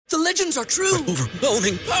The legends are true.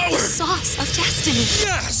 Overwhelming power! Sauce of destiny.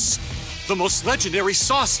 Yes! The most legendary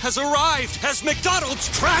sauce has arrived as McDonald's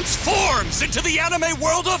transforms into the anime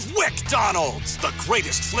world of WickDonald's. The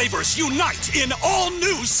greatest flavors unite in all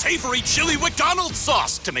new savory chili McDonald's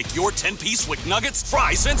sauce to make your 10-piece Wick Nuggets,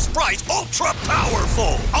 fries, and Sprite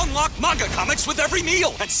ultra-powerful. Unlock manga comics with every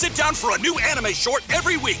meal and sit down for a new anime short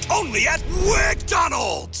every week only at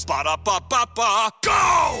WickDonald's. Ba-da-ba-ba-ba,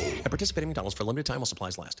 go! At participating McDonald's for a limited time while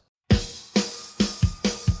supplies last.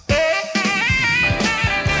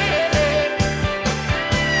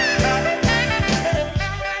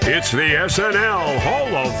 It's the SNL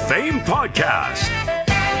Hall of Fame podcast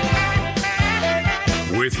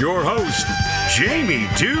with your host, Jamie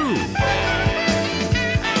Dew,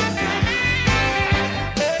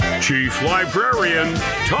 Chief Librarian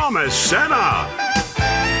Thomas Senna,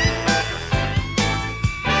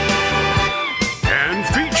 and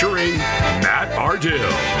featuring Matt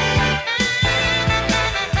Ardill.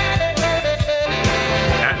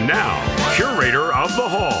 And now, curator of the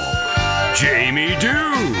hall, Jamie Dew.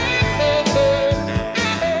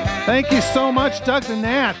 Thank you so much, Doug the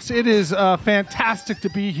Gnats. It is fantastic to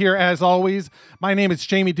be here as always. My name is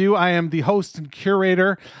Jamie Dew. I am the host and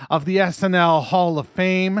curator of the SNL Hall of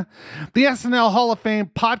Fame. The SNL Hall of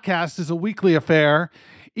Fame podcast is a weekly affair.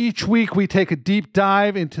 Each week we take a deep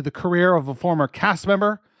dive into the career of a former cast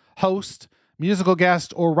member, host, musical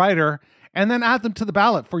guest, or writer, and then add them to the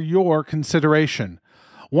ballot for your consideration.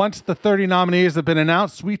 Once the 30 nominees have been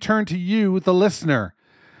announced, we turn to you, the listener,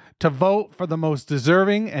 to vote for the most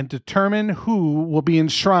deserving and determine who will be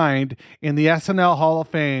enshrined in the SNL Hall of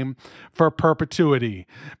Fame for perpetuity.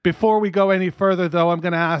 Before we go any further, though, I'm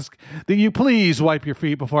going to ask that you please wipe your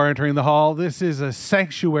feet before entering the hall. This is a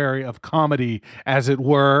sanctuary of comedy, as it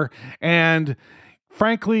were, and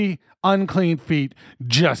frankly, unclean feet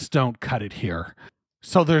just don't cut it here.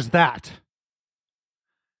 So there's that.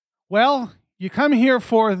 Well, you come here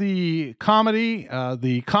for the comedy,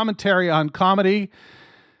 the commentary on comedy,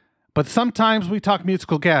 but sometimes we talk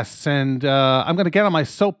musical guests, and I'm going to get on my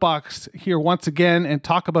soapbox here once again and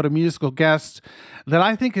talk about a musical guest that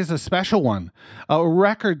I think is a special one, a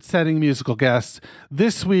record-setting musical guest.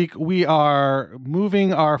 This week, we are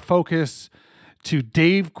moving our focus to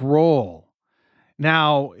Dave Grohl.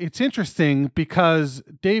 Now, it's interesting because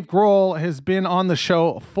Dave Grohl has been on the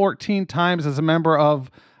show 14 times as a member of,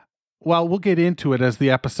 well, we'll get into it as the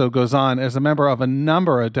episode goes on, as a member of a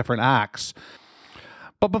number of different acts.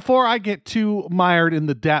 But before I get too mired in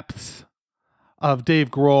the depths of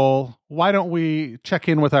Dave Grohl, why don't we check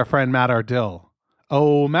in with our friend Matt Ardill?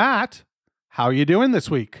 Oh, Matt, how are you doing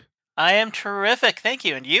this week? I am terrific. Thank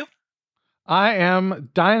you. And you? I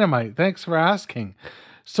am dynamite. Thanks for asking.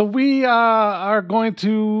 So we are going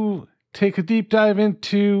to take a deep dive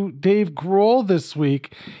into Dave Grohl this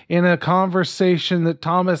week in a conversation that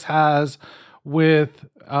Thomas has with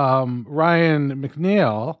Ryan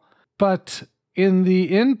McNeil. But in the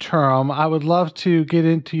interim, I would love to get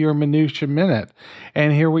into your Minutia Minute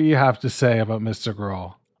and hear what you have to say about Mr.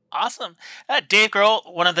 Grohl. Awesome. Dave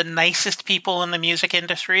Grohl, one of the nicest people in the music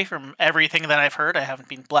industry from everything that I've heard. I haven't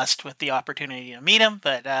been blessed with the opportunity to meet him,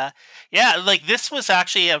 but this was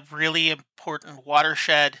actually a really important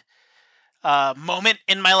watershed moment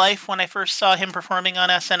in my life when I first saw him performing on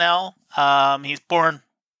SNL. He's born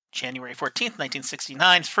January 14th,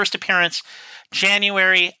 1969. His first appearance,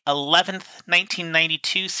 January 11th,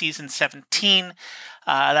 1992, season 17.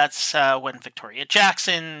 That's when Victoria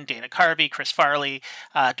Jackson, Dana Carvey, Chris Farley,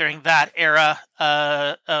 during that era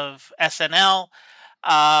of SNL,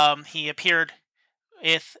 he appeared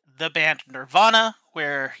with the band Nirvana,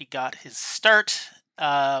 where he got his start.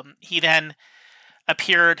 He then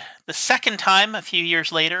appeared the second time a few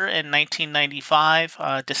years later in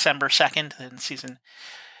 1995, December 2nd, in season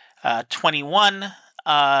 21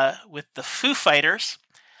 with the Foo Fighters.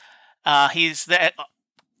 He's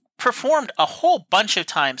performed a whole bunch of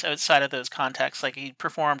times outside of those contexts. Like he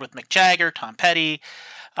performed with Mick Jagger, Tom Petty,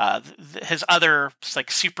 his other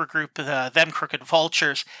like super group, Them Crooked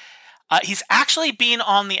Vultures. He's actually been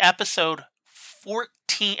on the episode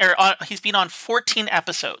 14, or he's been on 14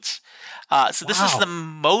 episodes. So this is the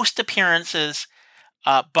most appearances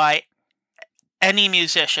by any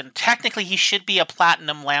musician. Technically, he should be a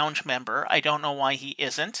Platinum Lounge member. I don't know why he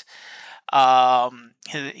isn't.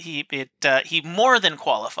 He more than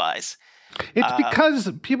qualifies. It's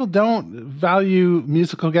because people don't value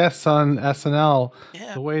musical guests on SNL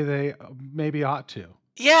the way they maybe ought to.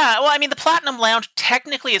 Yeah, well, I mean, the Platinum Lounge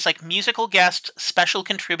technically is like musical guest, special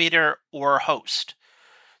contributor, or host.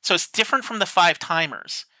 So it's different from the Five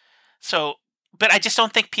Timers. So, but I just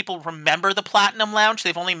don't think people remember the Platinum Lounge.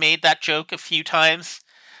 They've only made that joke a few times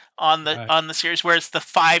on the series, whereas the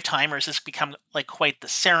 5-timers has become like quite the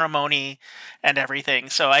ceremony and everything.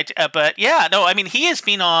 So but yeah, no, I mean, he has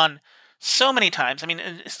been on so many times. I mean,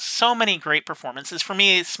 so many great performances. For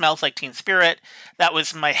me, it Smells Like Teen Spirit. That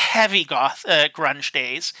was my heavy goth grunge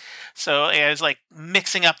days. So I was like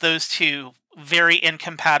mixing up those two very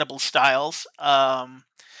incompatible styles. Like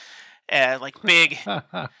big,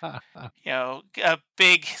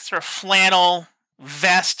 big sort of flannel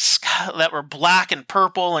vests that were black and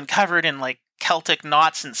purple and covered in like Celtic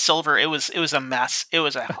knots and silver. It was a mess. It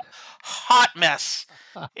was a hot mess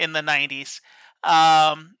in the 90s.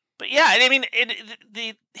 But yeah, I mean,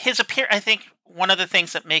 his appearance. I think one of the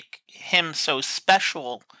things that make him so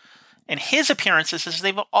special in his appearances is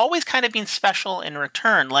they've always kind of been special in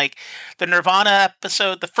return. Like the Nirvana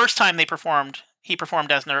episode, the first time he performed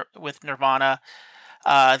with Nirvana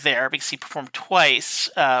there, because he performed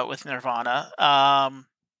twice with Nirvana,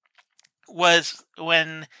 was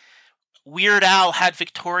when Weird Al had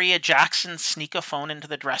Victoria Jackson sneak a phone into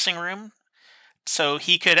the dressing room, so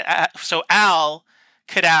Al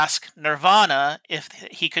could ask Nirvana if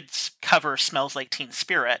he could cover "Smells Like Teen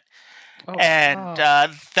Spirit."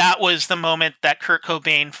 That was the moment that Kurt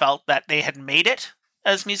Cobain felt that they had made it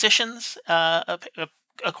as musicians,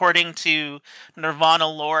 according to Nirvana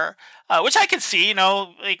lore, which I could see.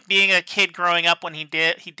 Like being a kid growing up when he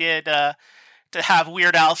did to have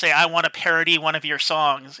Weird Al say, "I want to parody one of your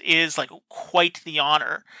songs," is like quite the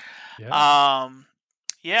honor. But I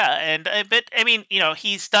mean,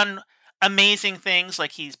 he's done amazing things.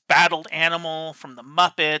 Like he's battled Animal from the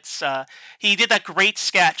Muppets. He did that great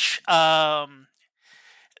sketch, Punk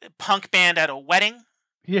Band at a Wedding.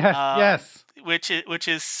 Yes. Which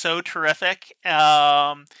is so terrific.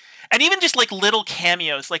 And even just like little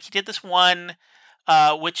cameos. Like he did this one,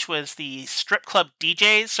 which was the strip club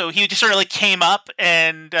DJs. So he just sort of like came up,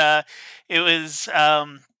 and it was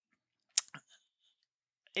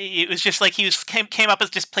just like came up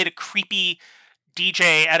as just played a creepy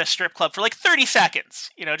DJ at a strip club for like 30 seconds,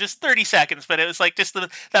 just 30 seconds. But it was like just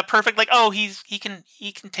that perfect, like, oh, he can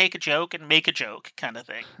take a joke and make a joke kind of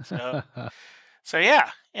thing. So yeah.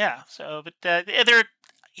 So, but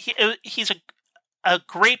he's a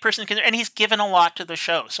great person, and he's given a lot to the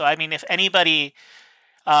show. So I mean, if anybody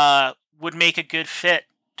would make a good fit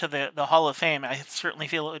to the Hall of Fame, I certainly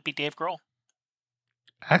feel it would be Dave Grohl.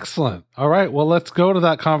 Excellent. All right, well, let's go to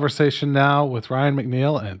that conversation now with Ryan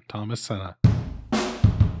McNeil and Thomas Senna.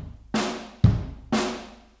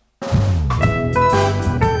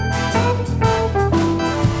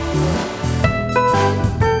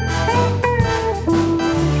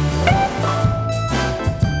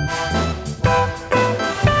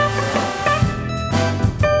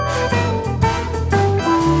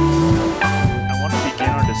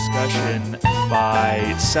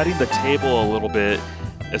 Setting the table a little bit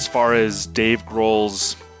as far as Dave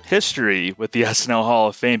Grohl's history with the SNL Hall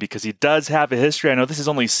of Fame, because he does have a history. I know this is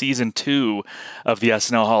only season 2 of the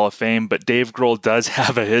SNL Hall of Fame, but Dave Grohl does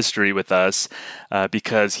have a history with us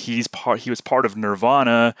because he was part of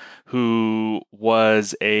Nirvana, who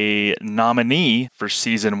was a nominee for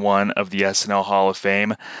season 1 of the SNL Hall of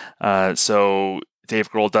Fame. So Dave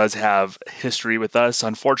Grohl does have history with us.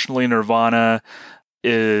 Unfortunately, Nirvana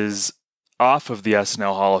is off of the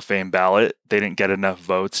SNL Hall of Fame ballot. They didn't get enough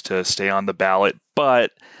votes to stay on the ballot, but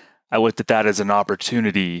I looked at that as an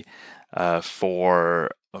opportunity for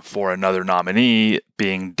another nominee,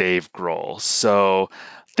 being Dave Grohl. So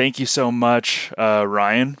thank you so much,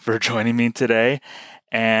 Ryan, for joining me today.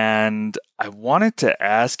 And I wanted to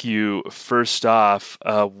ask you, first off,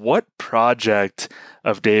 what project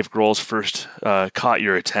of Dave Grohl's first caught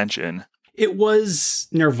your attention? It was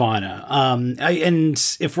Nirvana. And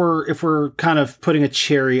if we're kind of putting a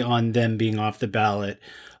cherry on them being off the ballot,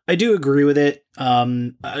 I do agree with it.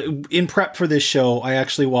 In prep for this show, I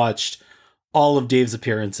actually watched all of Dave's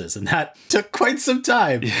appearances, and that took quite some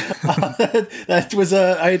time. That was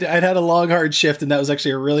I'd had a long, hard shift, and that was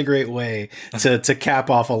actually a really great way to cap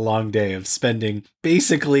off a long day of spending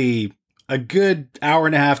basically a good hour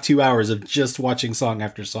and a half, 2 hours of just watching song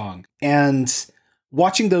after song. And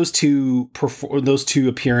watching those two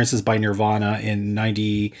appearances by Nirvana in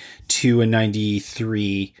 92 and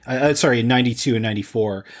 93, in 92 and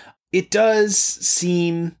 94, it does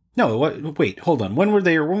seem, wait, hold on. When were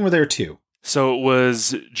there two? So it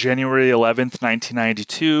was January 11th,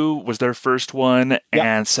 1992 was their first one,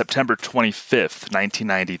 and September 25th,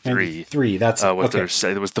 1993. That's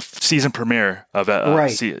okay. It was the season premiere of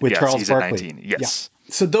with Charles season Barkley. 19. Yes.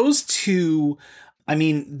 Yeah. So those two I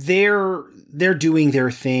mean, they're doing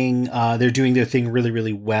their thing. They're doing their thing really,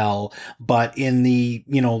 really well. But in the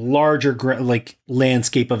larger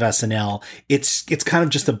landscape of SNL, it's kind of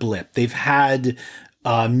just a blip. They've had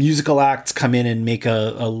musical acts come in and make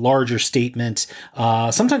a larger statement.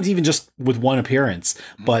 Sometimes even just with one appearance.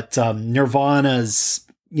 But Nirvana's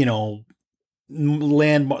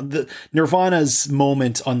Nirvana's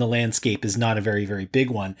moment on the landscape is not a very, very big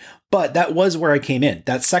one, but that was where I came in.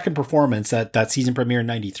 That second performance, that season premiere in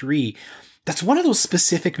 93, that's one of those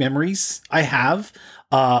specific memories I have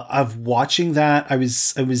of watching that. I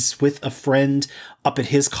was with a friend up at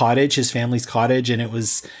his cottage, his family's cottage, and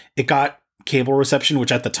it got cable reception,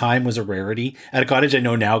 which at the time was a rarity at a cottage. I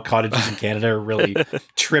know now cottages in Canada are really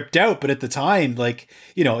tripped out, but at the time,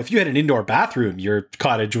 if you had an indoor bathroom, your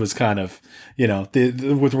cottage was kind of,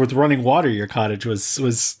 with running water, your cottage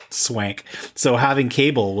was swank. So having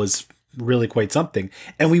cable was really quite something.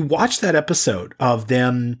 And we watched that episode of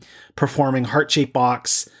them performing Heart-Shaped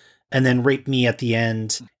Box and then Rape Me at the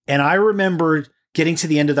end. And I remember getting to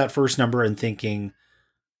the end of that first number and thinking,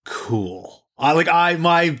 cool.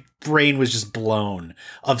 My brain was just blown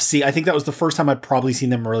I think that was the first time I'd probably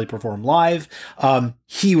seen them really perform live.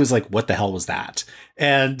 He was like, what the hell was that?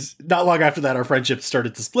 And not long after that, our friendship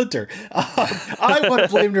started to splinter. I want to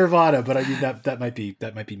blame Nirvana, but I mean, that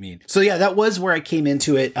might be mean. So yeah, that was where I came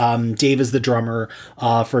into it. Dave is the drummer,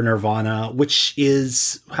 for Nirvana, which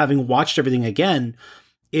is, having watched everything again,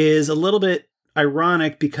 is a little bit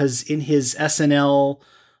ironic because in his SNL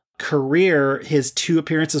career, his 2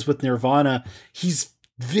 appearances with Nirvana, he's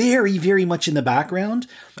very, very much in the background.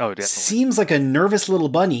 Oh, definitely. Seems like a nervous little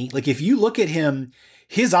bunny. Like if you look at him,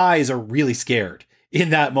 his eyes are really scared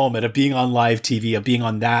in that moment of being on live TV, of being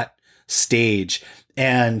on that stage.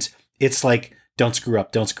 And it's like, don't screw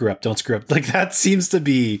up, don't screw up, don't screw up. Like that seems to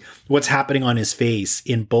be what's happening on his face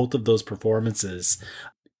in both of those performances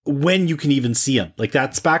when you can even see him. Like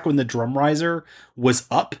that's back when the drum riser was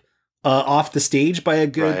up off the stage by a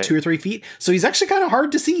good 2 or 3 feet. So he's actually kind of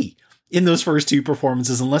hard to see in those first 2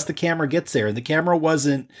 performances, unless the camera gets there. And the camera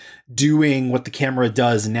wasn't doing what the camera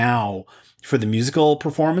does now for the musical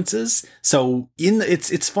performances. So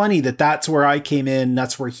it's funny that's where I came in.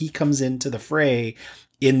 That's where he comes into the fray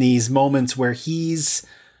in these moments where he's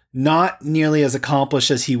not nearly as accomplished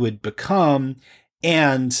as he would become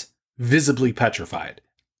and visibly petrified.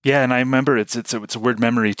 Yeah, and I remember it's a weird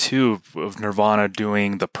memory too of Nirvana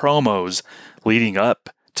doing the promos leading up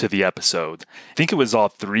to the episode. I think it was all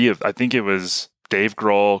 3 of. I think it was Dave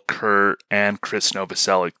Grohl, Kurt, and Chris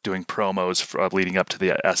Novoselic doing promos leading up to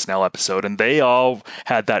the SNL episode, and they all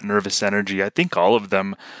had that nervous energy. I think all of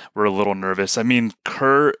them were a little nervous. I mean,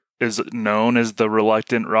 Kurt is known as the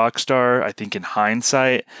reluctant rock star, I think in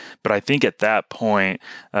hindsight, but I think at that point,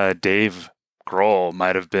 Dave Grohl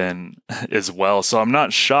might have been as well. So I'm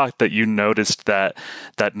not shocked that you noticed that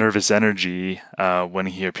nervous energy when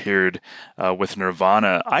he appeared with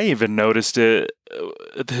Nirvana. I even noticed it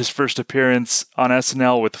his first appearance on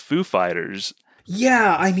SNL with Foo Fighters.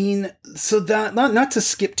 Yeah, I mean, so that not to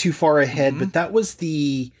skip too far ahead, but that was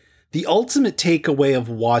the ultimate takeaway of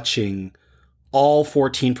watching all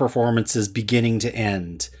 14 performances beginning to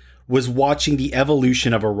end, was watching the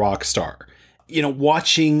evolution of a rock star.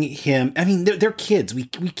 Watching him, I mean, they're kids. We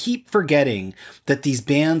keep forgetting that these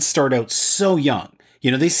bands start out so young.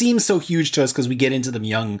 They seem so huge to us because we get into them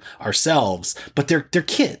young ourselves, but they're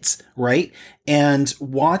kids, right? And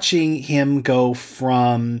watching him go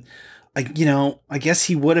from, I guess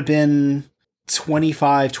he would have been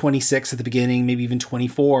 25, 26 at the beginning, maybe even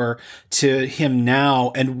 24, to him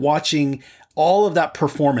now, and watching all of that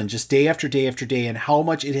performance just day after day after day, and how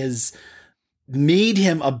much it has made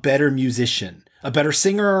him a better musician, a better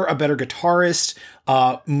singer, a better guitarist,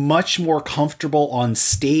 much more comfortable on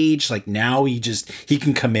stage. Like now he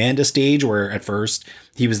can command a stage where at first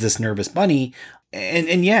he was this nervous bunny,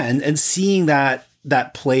 and seeing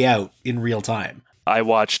that play out in real time. I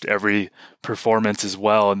watched every performance as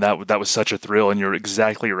well, and that was such a thrill. And you're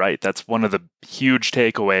exactly right. That's one of the huge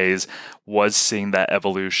takeaways, was seeing that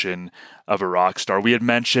evolution of a rock star. We had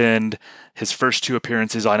mentioned his first 2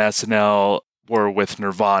 appearances on SNL were with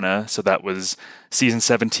Nirvana. So that was season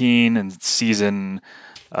 17 and season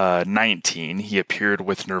 19. He appeared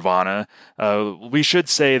with Nirvana. We should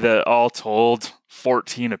say that all told,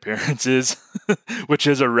 14 appearances, which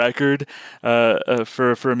is a record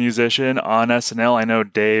for a musician on SNL. I know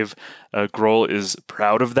Dave Grohl is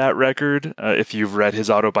proud of that record. If you've read his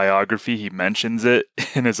autobiography, he mentions it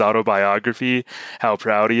in his autobiography, how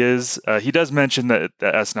proud he is. He does mention that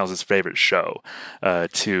SNL is his favorite show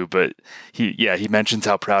too, but he mentions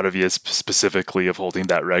how proud of he is specifically of holding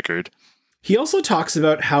that record. He also talks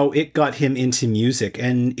about how it got him into music,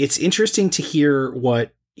 and it's interesting to hear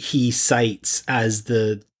what he cites as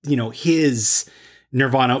the, his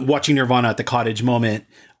Nirvana, watching Nirvana at the cottage moment.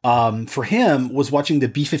 For him was watching the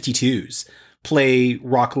B-52s play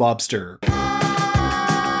Rock Lobster.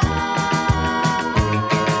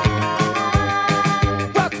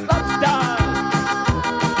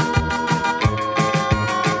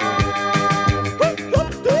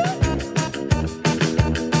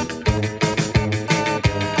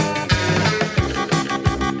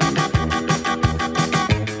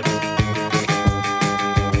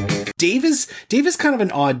 Dave is kind of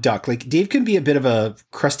an odd duck. Like, Dave can be a bit of a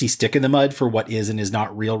crusty stick in the mud for what is and is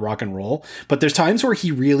not real rock and roll. But there's times where he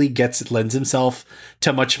really lends himself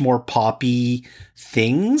to much more poppy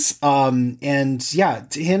things. And yeah,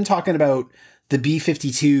 to him talking about the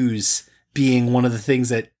B-52s being one of the things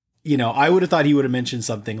that, I would have thought he would have mentioned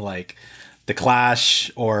something like The Clash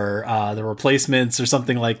or the Replacements or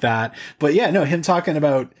something like that. But yeah, no, him talking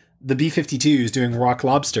about the B-52s doing Rock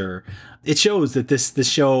Lobster, it shows that this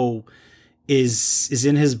show is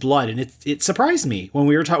in his blood. And it surprised me when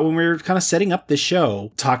we were kind of setting up this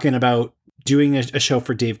show, talking about doing a show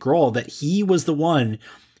for Dave Grohl, that he was the one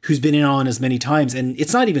who's been in on as many times. And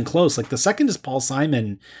it's not even close. Like, the second is Paul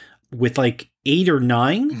Simon with like 8 or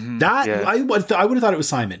 9. Mm-hmm. I would have thought it was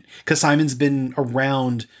Simon, because Simon's been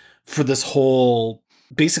around for this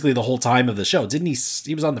basically the whole time of the show. Didn't he?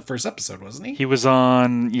 He was on the first episode, wasn't he? He was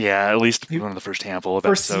on, at least one of the first handful of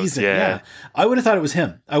first episodes. Season, yeah. I would have thought it was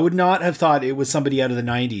him. I would not have thought it was somebody out of the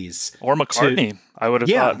 90s. Or McCartney. I would have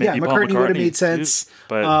thought maybe McCartney would have made sense. Too,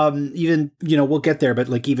 but even, we'll get there, but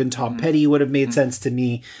like even Tom Petty would have made sense to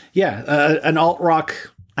me. Yeah, an alt-rock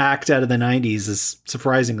act out of the 90s is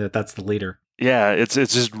surprising that that's the leader. Yeah, it's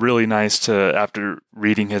just really nice to, after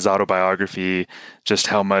reading his autobiography, just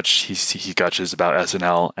how much he gushes about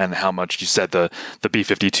SNL and how much you said the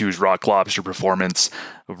B-52's Rock Lobster performance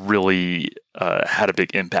really had a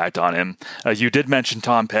big impact on him. You did mention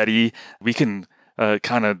Tom Petty. We can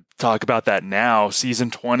kind of talk about that now.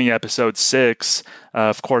 Season 20, episode 6.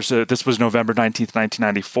 Of course, this was November 19th,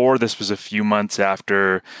 1994. This was a few months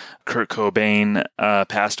after Kurt Cobain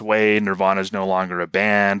passed away. Nirvana's no longer a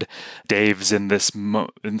band. Dave's in this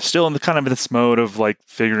still in this mode of like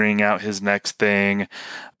figuring out his next thing.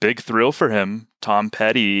 Big thrill for him. Tom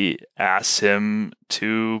Petty asks him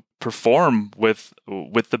to perform with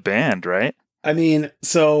the band, right? I mean,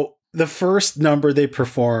 so the first number they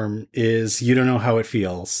perform is You Don't Know How It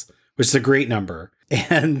Feels, which is a great number.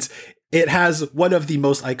 And it has one of the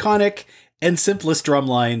most iconic and simplest drum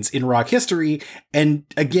lines in rock history. And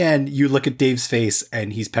again, you look at Dave's face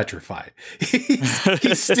and he's petrified.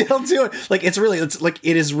 he's still doing, like,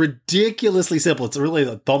 it is ridiculously simple. It's really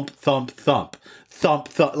a thump, thump, thump, thump,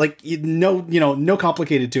 thump, like, no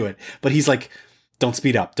complicated to it. But he's like, don't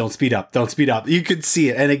speed up, don't speed up, don't speed up. You could see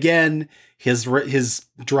it. And again, his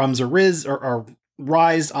drums are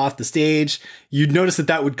rised off the stage. You'd notice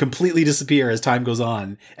that would completely disappear as time goes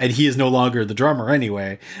on, and he is no longer the drummer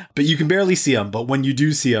anyway. But you can barely see him. But when you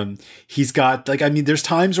do see him, he's got there's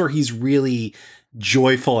times where he's really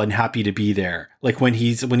joyful and happy to be there, like when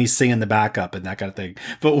he's singing the backup and that kind of thing.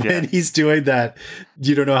 But when he's doing that,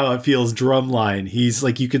 You Don't Know How It Feels drum line, he's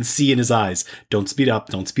like, you can see in his eyes, don't speed up,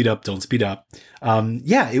 don't speed up, don't speed up.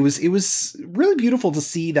 It was really beautiful to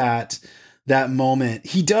see that moment.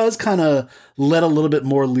 He does kind of let a little bit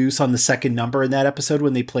more loose on the second number in that episode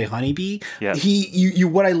when they play Honeybee. Yeah.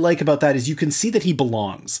 What I like about that is you can see that he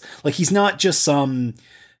belongs. Like, he's not just some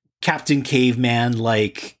Captain Caveman,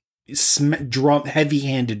 like,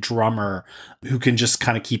 heavy-handed drummer who can just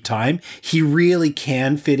kind of keep time. He really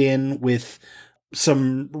can fit in with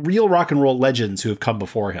some real rock and roll legends who have come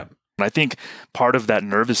before him. I think part of that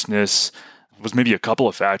nervousness was maybe a couple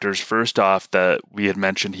of factors. First off, that we had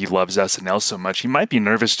mentioned he loves SNL so much. He might be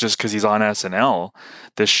nervous just because he's on SNL,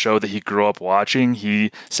 this show that he grew up watching.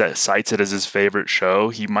 He cites it as his favorite show.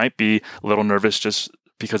 He might be a little nervous just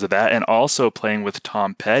because of that. And also playing with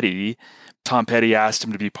Tom Petty. Tom Petty asked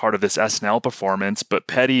him to be part of this SNL performance, but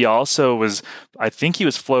Petty also I think he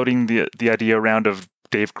was floating the idea around of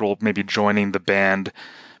Dave Grohl maybe joining the band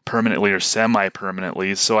permanently or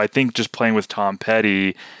semi-permanently. So I think just playing with Tom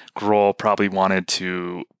Petty, Grohl probably wanted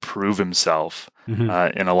to prove himself in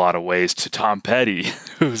a lot of ways to Tom Petty,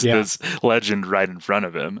 who's this legend right in front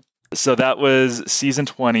of him. So that was season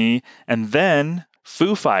 20. And then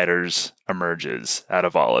Foo Fighters emerges out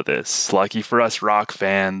of all of this. Lucky for us rock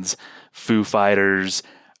fans, Foo Fighters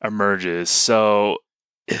emerges. So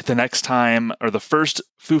the next time, or the first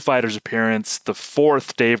Foo Fighters appearance, the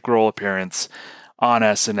fourth Dave Grohl appearance on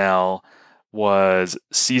SNL, was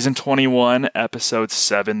season 21, episode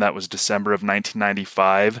 7. That was December of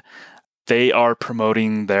 1995. They are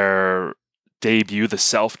promoting their debut, the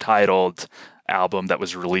self-titled album that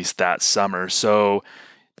was released that summer. So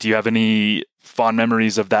do you have any fond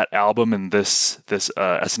memories of that album and this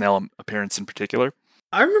SNL appearance in particular?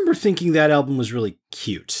 I remember thinking that album was really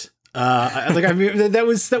cute. That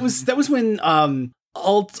was when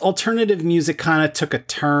alternative music kind of took a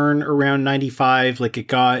turn around 95. Like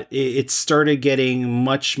it started getting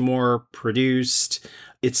much more produced.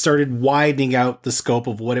 It started widening out the scope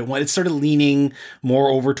of what it wanted. It started leaning more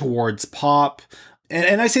over towards pop.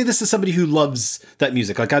 And I say this as somebody who loves that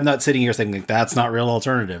music. Like, I'm not sitting here saying like that's not real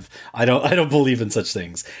alternative. I don't believe in such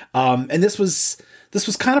things. And this was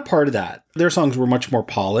kind of part of that. Their songs were much more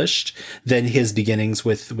polished than his beginnings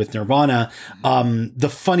with Nirvana. The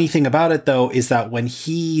funny thing about it, though, is that when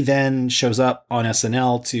he then shows up on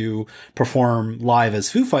SNL to perform live as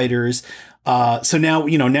Foo Fighters, so now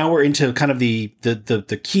we're into kind of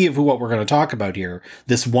the key of what we're going to talk about here.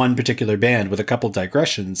 This one particular band with a couple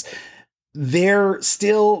digressions. They're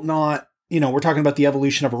still not. We're talking about the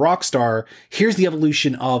evolution of a rock star. Here's the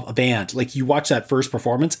evolution of a band. Like, you watch that first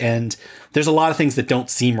performance and there's a lot of things that don't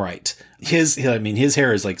seem right. His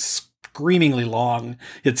hair is like screamingly long.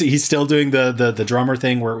 He's still doing the drummer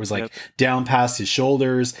thing where it was like down past his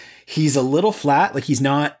shoulders. He's a little flat. Like, he's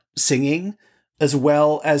not singing as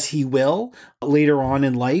well as he will later on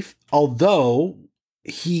in life. Although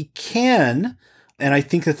he can, and I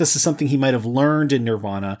think that this is something he might have learned in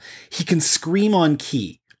Nirvana, he can scream on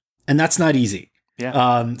key. And that's not easy.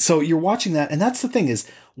 Yeah. So you're watching that. And that's the thing, is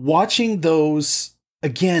watching those,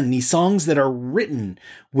 again, these songs that are written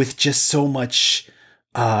with just so much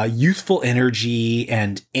youthful energy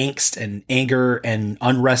and angst and anger and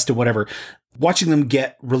unrest and whatever, watching them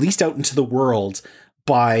get released out into the world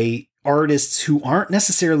by artists who aren't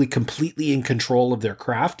necessarily completely in control of their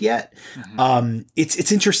craft yet. Mm-hmm.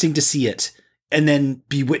 It's interesting to see it. And then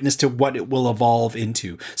be witness to what it will evolve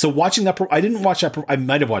into. So watching that, I didn't watch that. I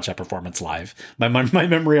might have watched that performance live. My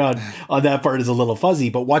memory on that part is a little fuzzy.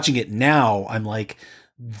 But watching it now, I'm like,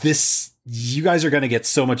 you guys are going to get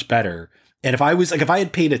so much better. And if I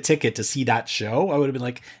had paid a ticket to see that show, I would have been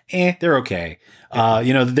like, they're okay.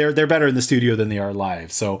 They're better in the studio than they are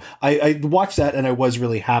live. So I watched that and I was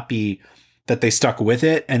really happy that they stuck with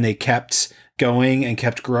it and they kept going and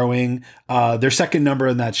kept growing. Their second number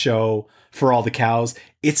in that show, For All the Cows,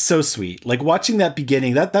 it's so sweet. Like, watching that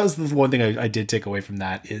beginning, that was the one thing I did take away from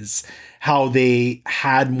that, is how they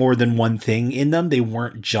had more than one thing in them. They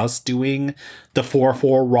weren't just doing the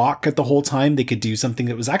 4/4 rock at the whole time. They could do something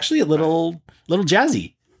that was actually a little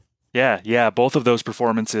jazzy. Yeah. Both of those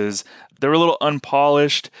performances, they were a little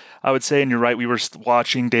unpolished, I would say. And you're right, we were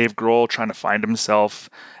watching Dave Grohl trying to find himself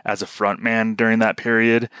as a frontman during that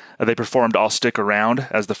period. They performed "I'll Stick Around"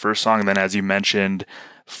 as the first song, and then, as you mentioned,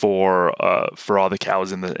 for All the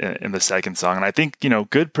Cows in the second song. And I think,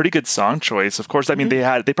 pretty good song choice. Of course, I mean,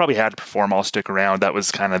 they probably had to perform "I'll Stick Around." That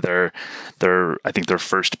was kind of their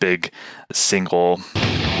first big single.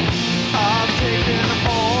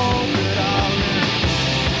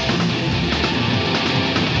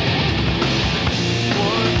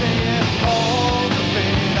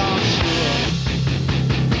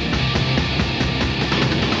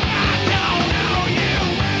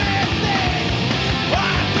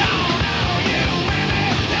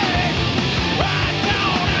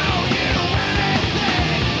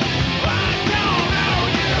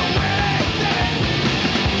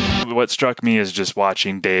 What struck me is just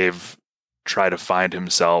watching Dave try to find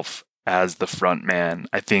himself as the front man.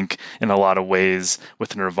 I think in a lot of ways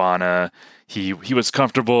with Nirvana, he was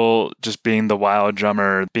comfortable just being the wild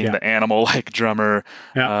drummer, being the animal-like drummer.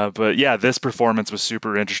 Yeah. But yeah, this performance was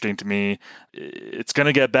super interesting to me. It's going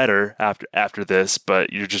to get better after this,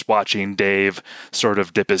 but you're just watching Dave sort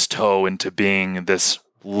of dip his toe into being this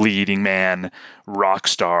leading man rock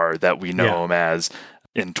star that we know him as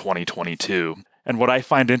in 2022. And what I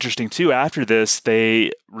find interesting too, after this,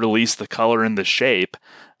 they released The Color and the Shape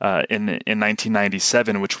in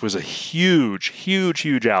 1997, which was a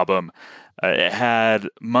huge album. It had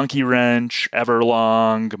Monkey Wrench,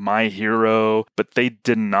 Everlong, My Hero, but they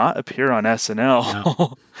did not appear on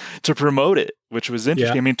SNL to promote it, which was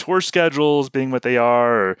interesting. I mean, tour schedules being what they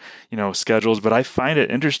are, or, schedules, but I find it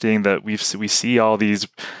interesting that we see all these,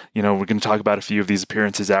 we're going to talk about a few of these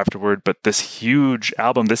appearances afterward, but this huge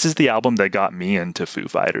album, this is the album that got me into Foo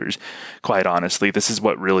Fighters, quite honestly. This is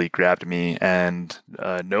what really grabbed me, and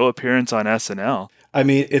no appearance on SNL. I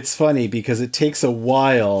mean, it's funny because it takes a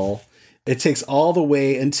while It takes all the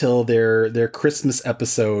way until their Christmas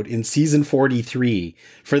episode in season 43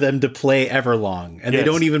 for them to play Everlong. And they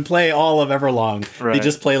don't even play all of Everlong. Right. They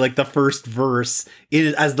just play like the first verse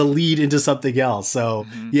as the lead into something else. So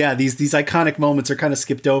yeah, these iconic moments are kind of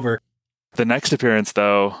skipped over. The next appearance,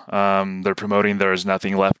 though, they're promoting There's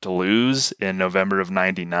Nothing Left to Lose in November of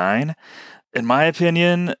 99. In my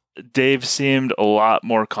opinion, Dave seemed a lot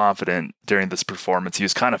more confident during this performance. He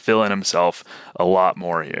was kind of feeling himself a lot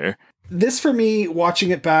more here. This, for me,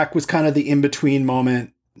 watching it back, was kind of the in-between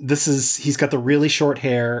moment. He's got the really short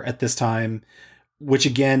hair at this time, which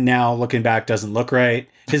again, now looking back, doesn't look right.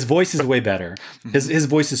 His voice is way better. His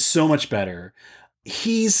voice is so much better.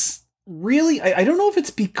 He's really, I don't know if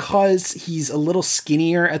it's because he's a little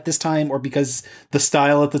skinnier at this time or because the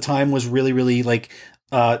style at the time was really, really like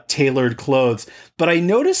tailored clothes. But I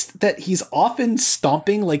noticed that he's often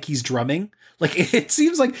stomping like he's drumming. Like, it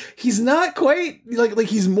seems like he's not quite like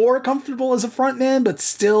he's more comfortable as a frontman, but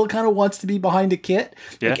still kind of wants to be behind a kit.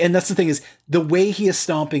 Yeah. Like, and that's the thing, is the way he is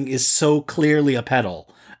stomping is so clearly a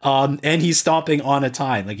pedal. And he's stomping on a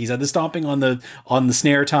time. Like, he's either stomping on the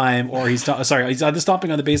snare time, or he's either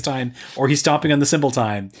stomping on the bass time, or he's stomping on the cymbal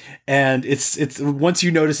time. And it's once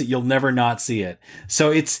you notice it, you'll never not see it.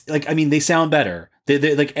 So it's like, I mean, they sound better.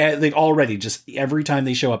 They like already, just every time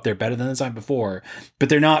they show up, they're better than the time before, but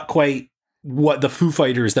they're not quite what the Foo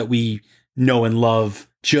Fighters that we know and love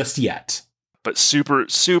just yet. But super,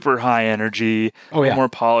 super high energy, more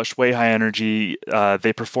polished, way high energy.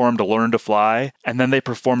 They performed a Learn to Fly, and then they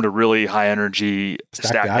performed a really high energy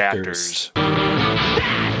Stacked Actors.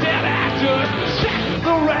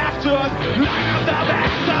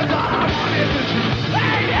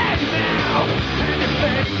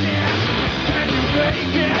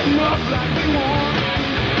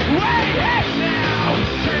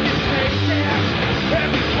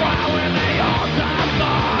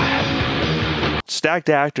 Stacked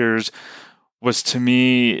Actors was, to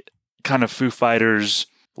me, kind of Foo Fighters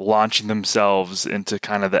launching themselves into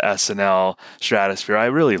kind of the SNL stratosphere.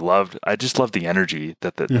 I just loved the energy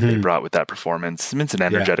that they brought with that performance. I mean, it's an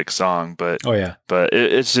energetic song, but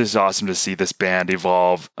it's just awesome to see this band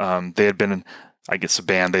evolve. They had been, I guess, a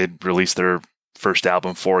band. They had released their first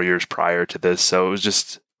album 4 years prior to this, so it was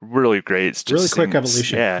just really great. It's just really quick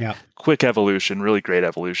evolution. Yeah, quick evolution, really great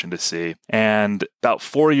evolution to see. And about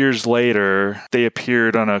 4 years later, they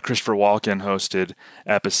appeared on a Christopher Walken hosted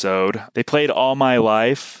episode. They played All My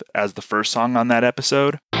Life as the first song on that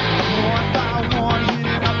episode.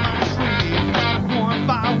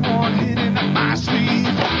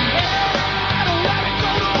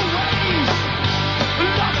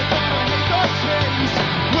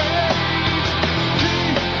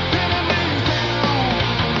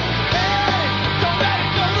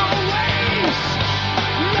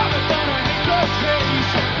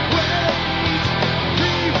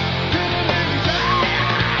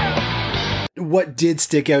 What did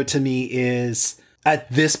stick out to me is, at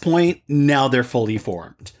this point, now they're fully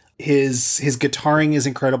formed. His guitaring is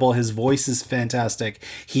incredible. His voice is fantastic.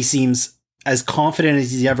 He seems as confident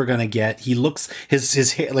as he's ever going to get. He looks,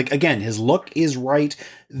 his hair, like, again, his look is right.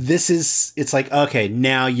 It's like, okay,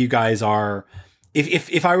 now you guys are,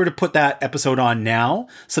 if I were to put that episode on now,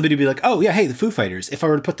 somebody would be like, oh yeah, hey, the Foo Fighters. If I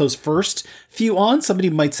were to put those first few on, somebody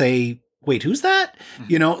might say, wait, who's that?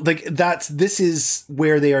 You know, like, this is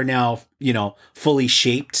where they are now, you know, fully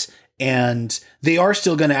shaped, and they are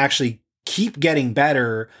still going to actually keep getting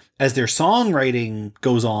better as their songwriting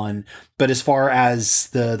goes on. But as far as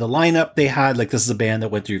the lineup they had, like, this is a band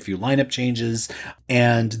that went through a few lineup changes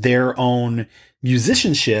and their own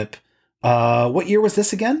musicianship. What year was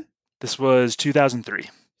this again? This was 2003.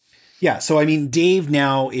 Yeah. So, I mean, Dave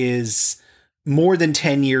now is more than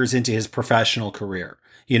 10 years into his professional career.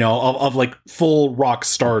 You know, of like full rock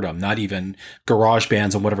stardom, not even garage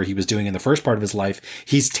bands and whatever he was doing in the first part of his life.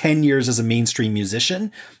 He's 10 years as a mainstream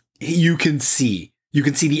musician. You can see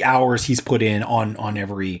the hours he's put in on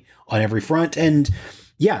every front. And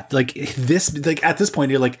yeah, like this, like at this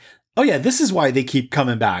point, you're like, oh yeah, this is why they keep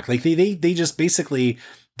coming back. Like they just basically,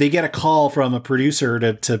 they get a call from a producer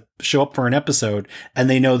to show up for an episode, and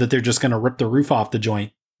they know that they're just going to rip the roof off the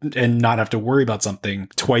joint and not have to worry about something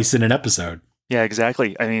twice in an episode. Yeah,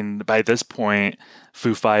 exactly. I mean, by this point,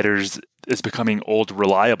 Foo Fighters is becoming old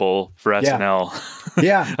reliable for SNL.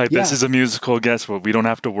 Yeah. This is a musical guest what we don't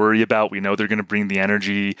have to worry about. We know they're going to bring the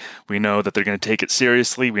energy. We know that they're going to take it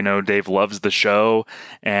seriously. We know Dave loves the show.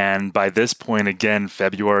 And by this point, again,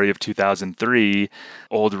 February of 2003,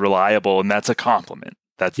 old reliable, and that's a compliment.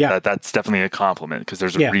 That's definitely a compliment, because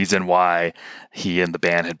there's a reason why he and the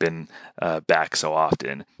band had been back so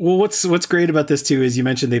often. Well, what's great about this too is you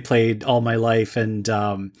mentioned they played All My Life, and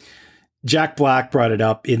Jack Black brought it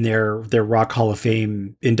up in their Rock Hall of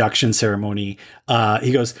Fame induction ceremony.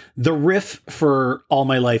 He goes, the riff for All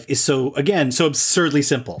My Life is so absurdly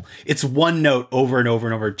simple. It's one note over and over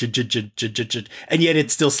and over, and yet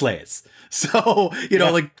it still slays. So,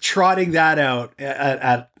 like trotting that out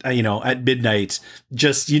at midnight,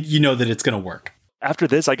 just, you know that it's going to work. After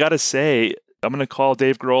this, I got to say, I'm going to call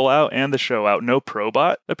Dave Grohl out and the show out. No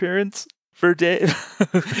Probot appearance for Dave.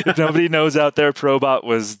 If nobody knows out there, Probot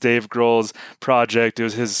was Dave Grohl's project. It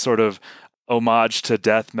was his sort of homage to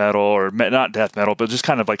death metal, or not death metal, but just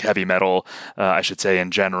kind of like heavy metal, I should say,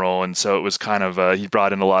 in general. And so it was kind of, he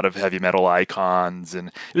brought in a lot of heavy metal icons, and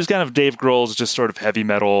it was kind of Dave Grohl's just sort of heavy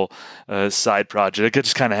metal side project. It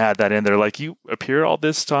just kind of had that in there. Like, you appear all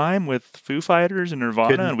this time with Foo Fighters and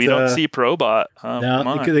Nirvana, and we don't see Probot.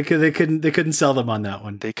 No, they couldn't sell them on that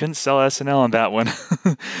one. They couldn't sell SNL on that one,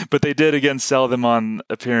 but they did again sell them on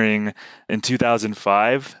appearing in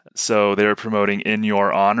 2005. So they were promoting In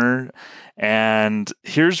Your Honor. And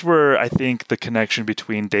here's where I think the connection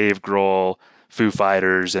between Dave Grohl, Foo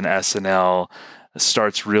Fighters, and SNL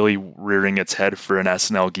starts really rearing its head for an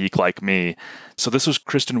SNL geek like me. So this was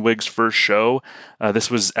Kristen Wiig's first show. This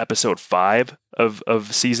was episode 5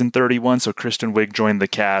 of season 31. So Kristen Wiig joined the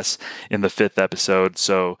cast in the 5th episode.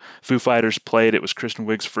 So Foo Fighters played. It was Kristen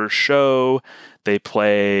Wiig's first show. They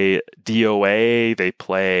play DOA. They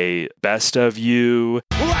play Best of You.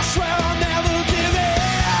 Well, I swear I'll never give in.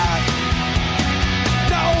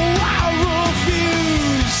 No, I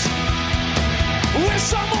refuse. Will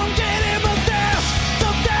someone get him the best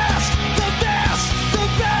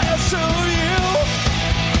of you?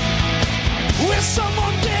 Will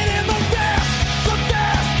someone get him the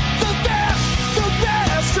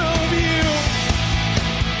best of you?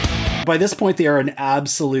 By this point, they are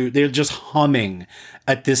they're just humming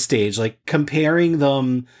at this stage. Like, comparing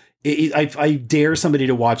them, I dare somebody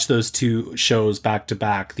to watch those two shows back to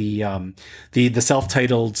back. The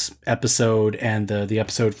self-titled episode and the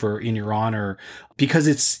episode for In Your Honor, because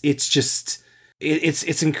it's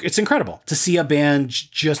incredible to see a band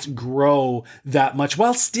just grow that much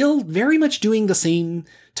while still very much doing the same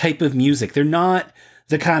type of music. They're not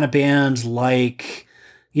the kind of band like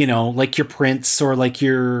your Prince or like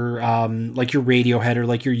your Radiohead or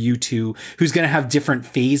like your U2, who's going to have different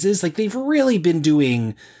phases. Like, they've really been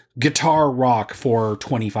doing guitar rock for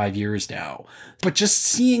 25 years now, but just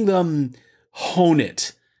seeing them hone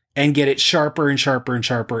it and get it sharper and sharper and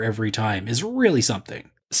sharper every time is really something.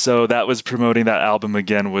 So that was promoting that album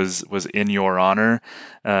again was In Your Honor,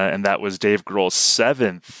 and that was Dave Grohl's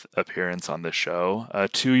 7th appearance on the show.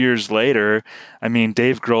 2 years later, I mean,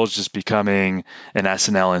 Dave Grohl's just becoming an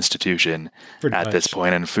SNL institution at this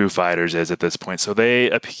point, and Foo Fighters is at this point. So they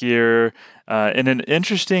appear in an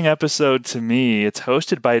interesting episode to me. It's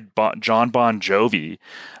hosted by John Bon Jovi,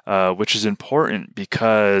 which is important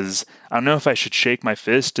because I don't know if I should shake my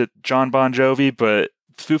fist at John Bon Jovi, but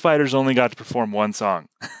Foo Fighters only got to perform one song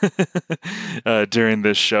during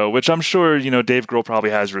this show, which I'm sure, Dave Grohl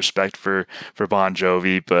probably has respect for Bon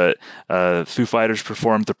Jovi, but Foo Fighters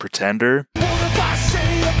performed The Pretender. What if I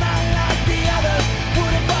say a man like the other?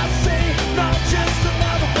 What if I say not just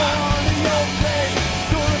another one in your play?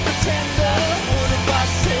 You're a pretender. What if I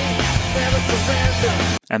say never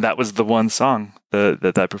surrender? And that was the one song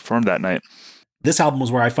that I performed that night. This album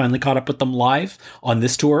was where I finally caught up with them live on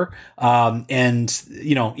this tour. And,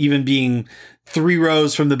 even being 3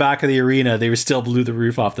 rows from the back of the arena, they still blew the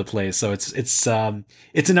roof off the place. So it's a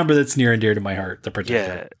number that's near and dear to my heart, The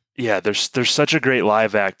Pretender. Yeah. There's such a great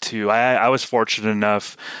live act too. I was fortunate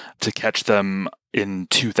enough to catch them in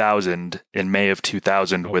 2000, in May of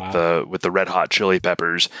 2000, with the Red Hot Chili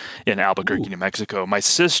Peppers in Albuquerque, New Mexico. My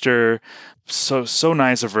sister, so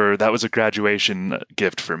nice of her. That was a graduation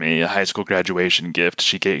gift for me, a high school graduation gift.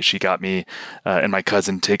 She got me and my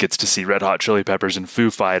cousin tickets to see Red Hot Chili Peppers and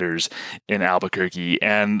Foo Fighters in Albuquerque.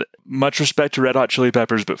 And much respect to Red Hot Chili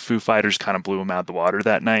Peppers, but Foo Fighters kind of blew them out of the water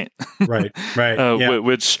that night. Right. Yeah.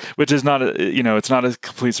 Which is not it's not a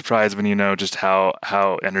complete surprise when you know just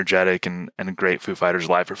how energetic and great Foo Fighters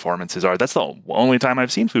live performances are. That's the only time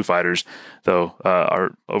I've seen Foo Fighters, though,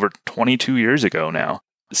 are over 22 years ago now.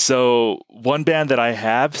 So one band that I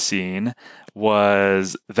have seen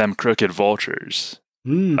was Them Crooked Vultures,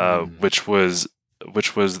 which was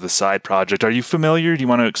the side project. Are you familiar? Do you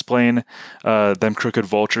want to explain Them Crooked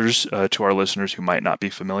Vultures to our listeners who might not be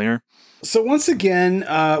familiar? So once again,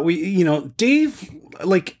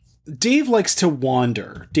 Dave likes to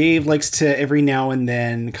wander. Dave likes to every now and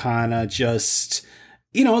then kind of just,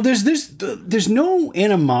 there's no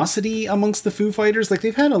animosity amongst the Foo Fighters. Like,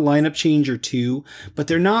 they've had a lineup change or two, but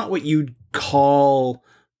they're not what you'd call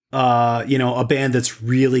a band that's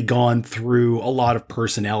really gone through a lot of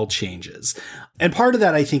personnel changes. And part of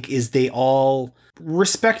that, I think, is they all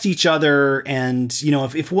respect each other. And,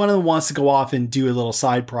 if one of them wants to go off and do a little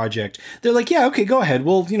side project, they're like, yeah, okay, go ahead.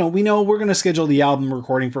 Well, we know we're going to schedule the album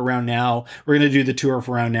recording for around now. We're going to do the tour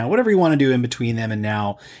for around now. Whatever you want to do in between them and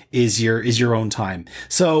now is your own time.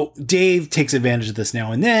 So Dave takes advantage of this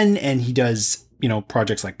now and then, and he does,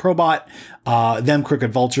 projects like Probot. Them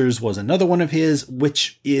Crooked Vultures was another one of his,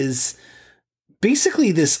 which is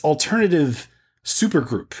basically this alternative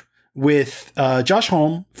supergroup with Josh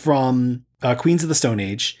Homme from Queens of the Stone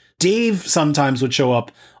Age. Dave sometimes would show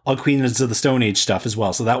up on Queens of the Stone Age stuff as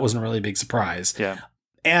well, so that wasn't really a big surprise. Yeah.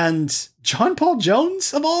 And John Paul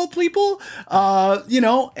Jones, of all people,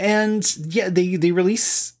 and yeah, they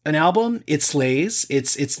release an album. It slays.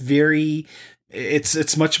 It's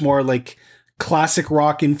much more like classic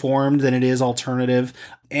rock informed than it is alternative.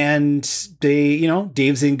 And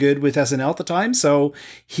Dave's in good with SNL at the time, so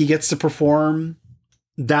he gets to perform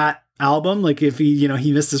that album. Like if he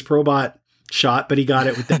missed his Probot shot, but he got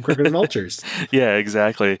it with them Crooked Vultures. Yeah,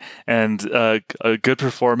 exactly. And a good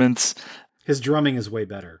performance. His drumming is way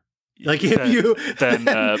better. Like than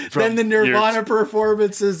the Nirvana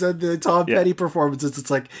performances and the Tom Petty performances. It's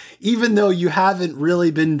like, even though you haven't really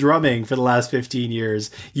been drumming for the last 15 years,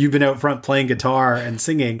 you've been out front playing guitar and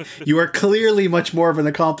singing. You are clearly much more of an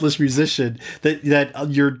accomplished musician. That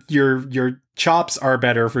your chops are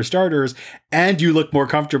better for starters, and you look more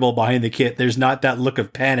comfortable behind the kit. There's not that look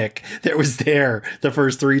of panic that was there the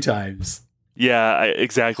first 3 times. Yeah,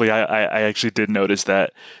 exactly. I actually did notice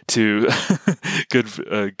that too. Good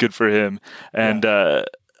for him. And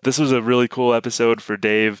this was a really cool episode for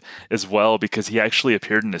Dave as well, because he actually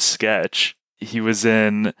appeared in a sketch. He was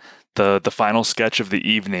in the final sketch of the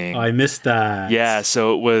evening. I missed that. Yeah,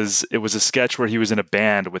 so it was a sketch where he was in a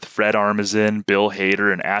band with Fred Armisen, Bill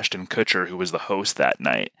Hader, and Ashton Kutcher, who was the host that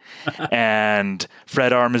night. And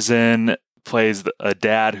Fred Armisen plays a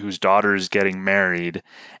dad whose daughter is getting married,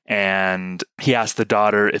 and he asked the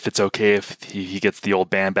daughter if it's okay if he gets the old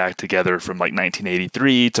band back together from like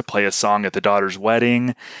 1983 to play a song at the daughter's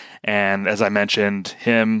wedding. And as I mentioned,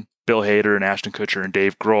 him, Bill Hader, and Ashton Kutcher and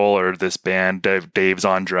Dave Grohl are this band. Dave's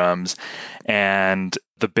on drums, and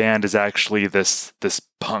the band is actually this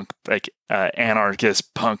punk, like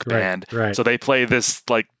anarchist punk band. Right. So they play this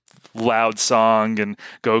like loud song and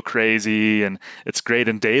go crazy, and it's great.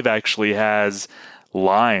 And Dave actually has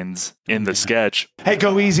lines in the sketch. Hey,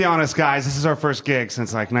 go easy on us, guys. This is our first gig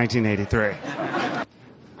since like 1983.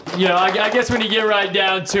 I guess when you get right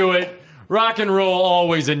down to it, rock and roll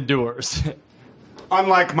always endures.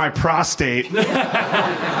 Unlike my prostate.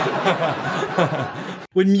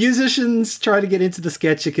 When musicians try to get into the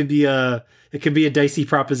sketch, it can be a dicey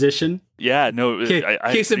proposition. Yeah, no.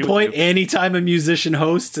 Case in point, anytime a musician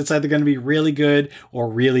hosts, it's either going to be really good or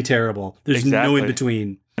really terrible. There's no in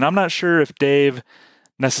between. And I'm not sure if Dave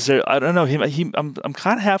necessarily. I don't know. I'm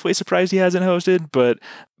kind of halfway surprised he hasn't hosted, but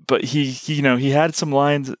he had some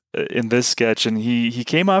lines in this sketch, and he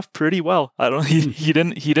came off pretty well. He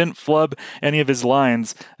didn't flub any of his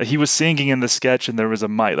lines. He was singing in the sketch, and there was a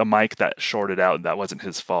mic that shorted out, and that wasn't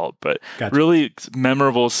his fault. But Gotcha. Really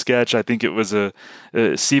memorable sketch. I think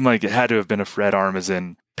it seemed like it had to have been a Fred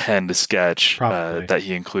Armisen penned sketch that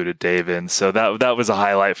he included Dave in. So that was a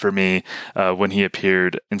highlight for me when he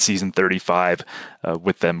appeared in season 35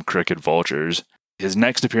 with them Crooked Vultures. His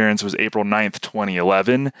next appearance was April 9th,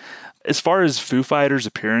 2011. As far as Foo Fighters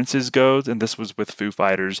appearances goes, and this was with Foo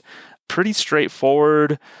Fighters, pretty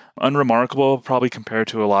straightforward, unremarkable, probably compared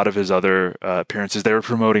to a lot of his other appearances. They were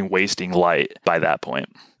promoting Wasting Light by that point.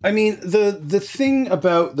 I mean, the thing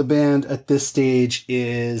about the band at this stage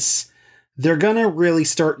is they're gonna really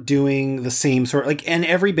start doing the same sort, like, and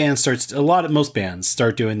every band most bands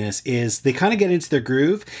start doing this, is they kind of get into their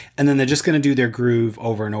groove, and then they're just gonna do their groove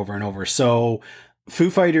over and over and over. So Foo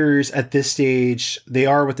Fighters at this stage, they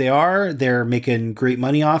are what they are. They're making great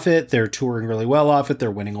money off it. They're touring really well off it.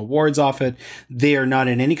 They're winning awards off it. They are not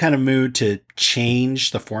in any kind of mood to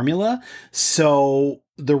change the formula. So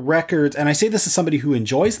the records, and I say this as somebody who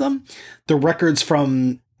enjoys them, the records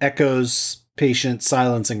from Echoes, Patience,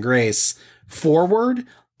 Silence, and Grace forward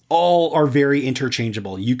all are very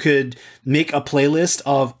interchangeable. You could make a playlist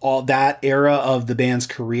of all that era of the band's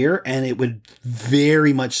career, and it would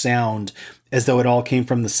very much sound as though it all came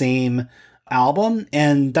from the same album.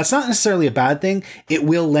 And that's not necessarily a bad thing. It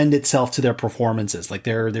will lend itself to their performances, like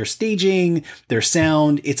their staging, their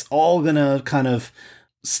sound. It's all gonna kind of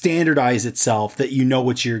standardize itself, that you know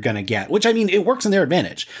what you're going to get, which, I mean, it works in their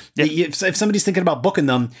advantage. Yeah. If somebody's thinking about booking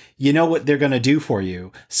them, you know what they're going to do for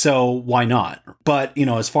you. So why not? But,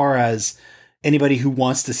 as far as, anybody who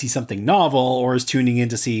wants to see something novel or is tuning in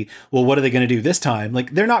to see, well, what are they going to do this time?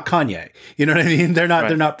 Like, they're not Kanye. You know what I mean? They're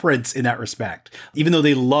not Prince in that respect. Even though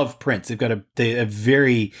they love Prince, they have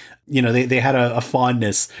very, you know, they had a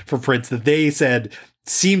fondness for Prince that they said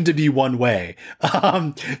seemed to be one way.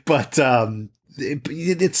 It's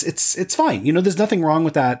fine. You know, there's nothing wrong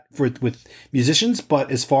with that with musicians,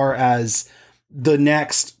 but as far as the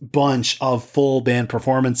next bunch of full band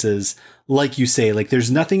performances, like you say, like there's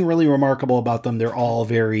nothing really remarkable about them. They're all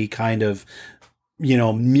very kind of, you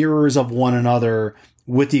know, mirrors of one another,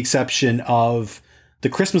 with the exception of the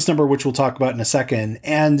Christmas number, which we'll talk about in a second,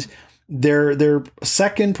 and their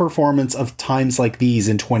second performance of Times Like These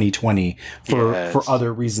in 2020 for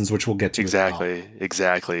other reasons, which we'll get to.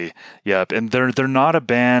 Exactly. Yep. And they're not a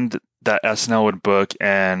band that SNL would book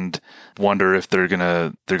and wonder if they're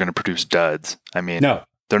gonna produce duds. I mean, no,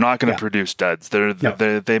 they're not gonna produce duds.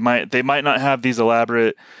 They might not have these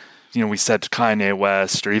elaborate, you know, we said Kanye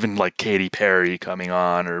West or even like Katy Perry coming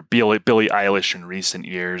on or Billie Eilish in recent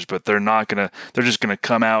years, but they're just gonna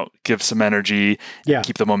come out, give some energy, and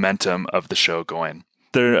keep the momentum of the show going.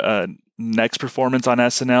 Their next performance on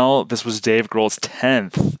SNL, this was Dave Grohl's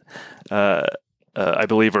 10th, I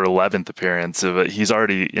believe, or 11th appearance. He's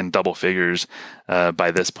already in double figures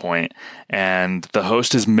by this point. And the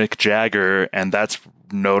host is Mick Jagger, and that's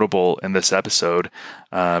notable in this episode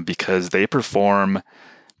because they perform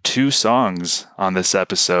 2 songs on this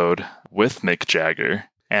episode with Mick Jagger.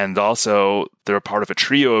 And also, they're a part of a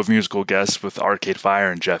trio of musical guests with Arcade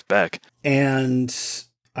Fire and Jeff Beck. And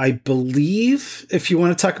I believe, if you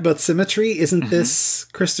want to talk about symmetry, isn't this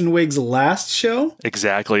Kristen Wiig's last show?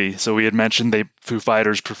 Exactly. So we had mentioned Foo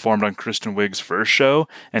Fighters performed on Kristen Wiig's first show,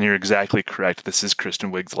 and you're exactly correct. This is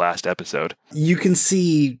Kristen Wiig's last episode. You can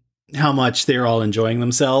see how much they're all enjoying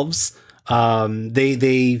themselves.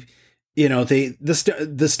 The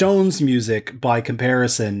Stones music, by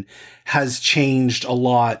comparison, has changed a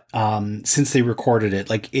lot since they recorded it.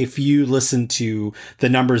 Like, if you listen to the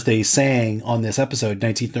numbers they sang on this episode,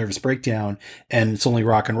 19th Nervous Breakdown and It's Only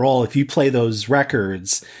Rock and Roll, if you play those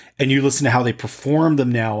records and you listen to how they perform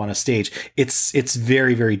them now on a stage, it's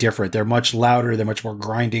very, very different. They're much louder. They're much more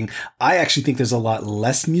grinding. I actually think there's a lot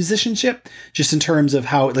less musicianship, just in terms of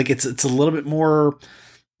how, like, it's a little bit more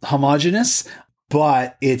homogenous,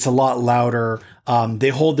 but it's a lot louder. They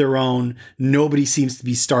hold their own. Nobody seems to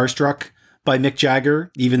be starstruck by Mick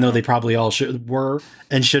Jagger, even though they probably all were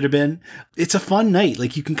and should have been. It's a fun night.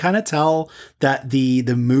 Like, you can kind of tell that the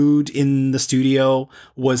mood in the studio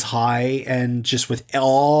was high, and just with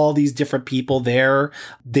all these different people there,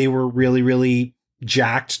 they were really, really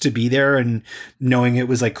jacked to be there. And knowing it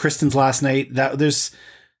was like Kristen's last night, that there's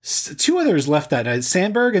 2 others left that night,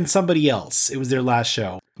 Sandberg and somebody else. It was their last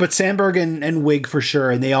show, but Sandberg and Wig for sure.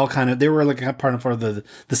 And they all they were like a part of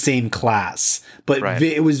the same class, but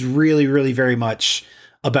it was really, really very much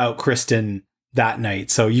about Kristen that night.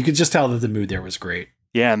 So you could just tell that the mood there was great.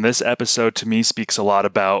 Yeah. And this episode to me speaks a lot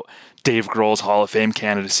about Dave Grohl's Hall of Fame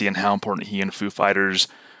candidacy and how important he and Foo Fighters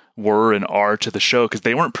were and are to the show, because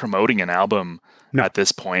they weren't promoting an album. No. At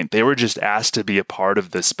this point, they were just asked to be a part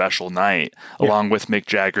of this special night, along with Mick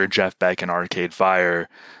Jagger, Jeff Beck, and Arcade Fire.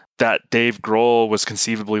 That Dave Grohl was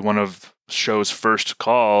conceivably one of the show's first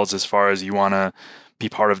calls as far as, you want to be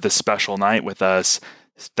part of this special night with us.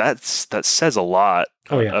 That says a lot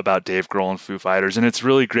about Dave Grohl and Foo Fighters. And it's a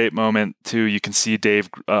really great moment, too. You can see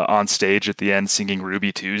Dave on stage at the end singing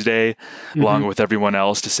Ruby Tuesday, along with everyone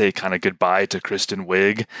else, to say kind of goodbye to Kristen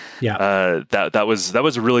Wiig. Yeah. That was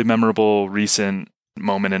a really memorable recent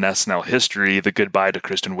moment in SNL history, the goodbye to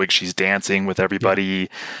Kristen Wiig. She's dancing with everybody.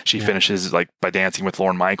 She finishes like by dancing with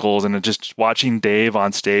Lorne Michaels, and just watching Dave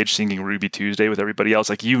on stage singing Ruby Tuesday with everybody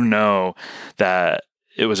else, like, you know that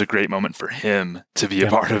it was a great moment for him to be a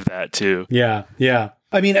part of that too. Yeah. Yeah.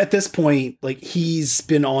 I mean, at this point, like, he's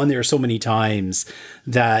been on there so many times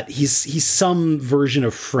that he's some version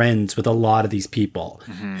of friends with a lot of these people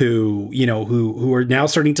who, you know, who are now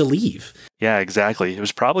starting to leave. Yeah, exactly. It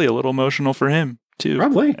was probably a little emotional for him too.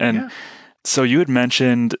 Probably. And so you had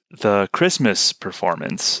mentioned the Christmas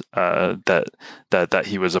performance that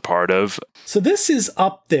he was a part of. So this is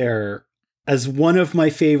up there as one of my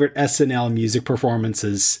favorite SNL music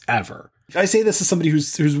performances ever. I say this as somebody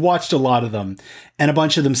who's watched a lot of them, and a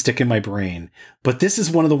bunch of them stick in my brain. But this is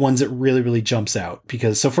one of the ones that really, really jumps out,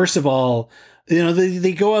 because, so first of all, you know,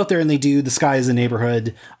 they go out there and they do The Sky is the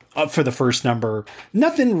Neighborhood up for the first number.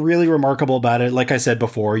 Nothing really remarkable about it. Like I said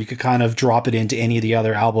before, you could kind of drop it into any of the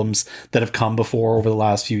other albums that have come before over the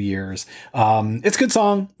last few years. It's a good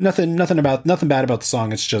song. Nothing bad about the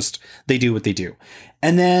song. It's just they do what they do.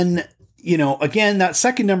 And then you know, again, that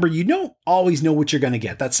second number, you don't always know what you're going to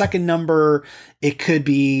get. That second number, it could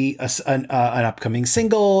be an upcoming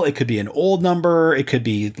single. It could be an old number. It could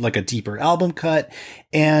be like a deeper album cut.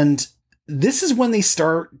 And this is when they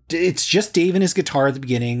start. It's just Dave and his guitar at the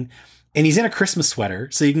beginning. And he's in a Christmas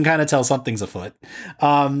sweater, so you can kind of tell something's afoot.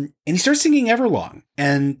 And he starts singing Everlong.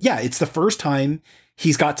 And yeah, it's the first time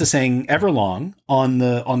he's got to sing Everlong on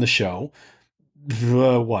the show.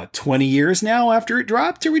 20 years now after it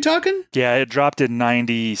dropped? Are we talking? Yeah, it dropped in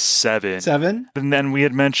 97. 7? And then we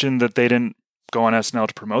had mentioned that they didn't go on SNL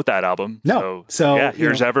to promote that album. No. So yeah,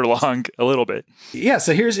 here's Everlong a little bit. Yeah,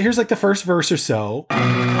 so here's like the first verse or so.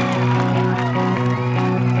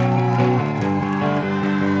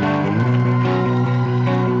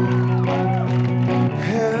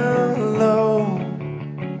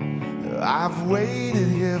 I've waited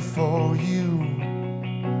here for you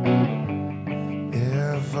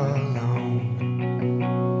ever long.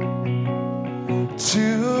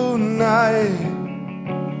 Tonight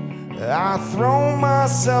I throw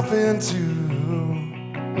myself into,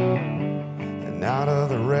 and out of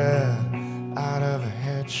the red, out of her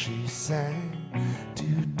head she sang. Do,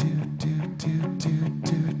 do, do, do, do, do,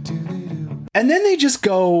 do, do. And then they just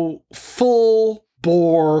go full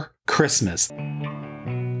bore Christmas.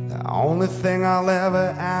 The only thing I'll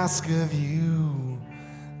ever ask of you,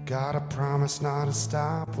 gotta promise not to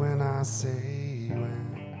stop when I say when.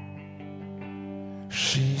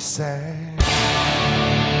 She said,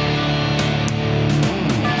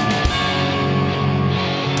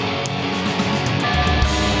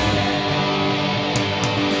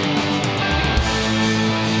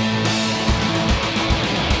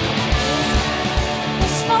 the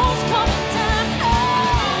snow's coming down.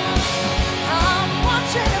 I'm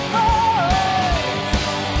watching it fall.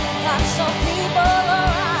 Got some people around.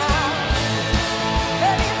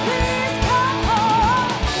 Baby, please come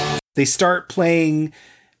home. They start playing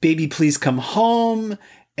Baby Please Come Home,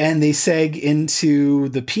 and they seg into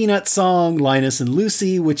the Peanut song, Linus and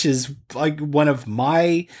Lucy, which is like one of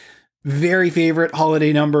my very favorite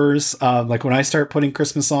holiday numbers. Like when I start putting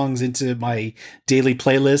Christmas songs into my daily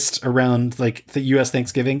playlist around like the US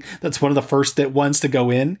Thanksgiving, that's one of the first ones to go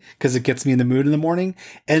in because it gets me in the mood in the morning.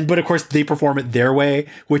 But of course they perform it their way,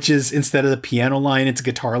 which is instead of the piano line, it's a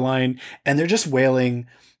guitar line, and they're just wailing.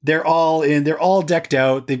 They're all decked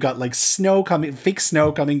out. They've got like fake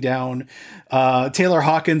snow coming down. Taylor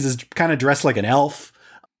Hawkins is kind of dressed like an elf.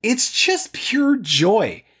 It's just pure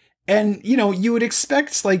joy. And, you know, you would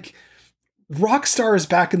expect like rock stars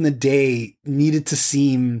back in the day needed to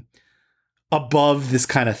seem above this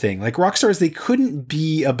kind of thing. Like rock stars, they couldn't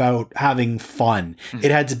be about having fun. Mm-hmm. It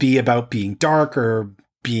had to be about being dark or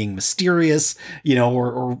being mysterious, you know,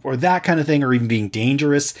 or that kind of thing, or even being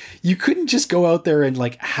dangerous. You couldn't just go out there and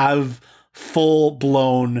like have full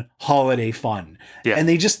blown holiday fun. Yeah. And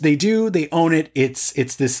they own it. It's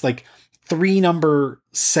this like 3-number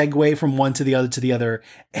segue from one to the other.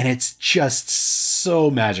 And it's just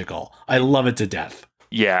so magical. I love it to death.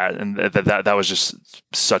 Yeah. And that was just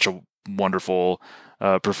such a wonderful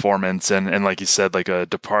performance, and like you said, like a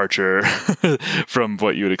departure from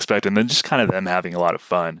what you would expect, and then just kind of them having a lot of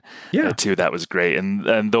fun too. That was great.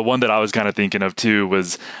 And the one that I was kind of thinking of too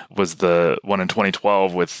was the one in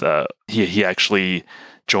 2012 with he actually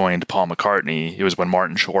joined Paul McCartney. It was when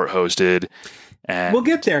Martin Short hosted. And we'll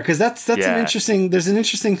get there because that's an interesting. There's an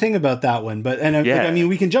interesting thing about that one, I mean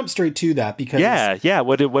we can jump straight to that because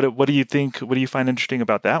What do you think? What do you find interesting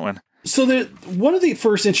about that one? So one of the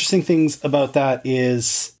first interesting things about that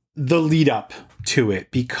is the lead up to it,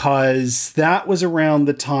 because that was around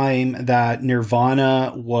the time that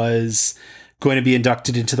Nirvana was going to be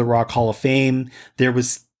inducted into the Rock Hall of Fame. There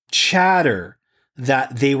was chatter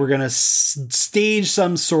that they were going to stage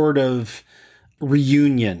some sort of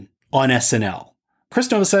reunion on SNL. Chris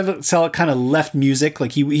Novoselic kind of left music.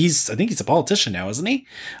 Like I think he's a politician now, isn't he?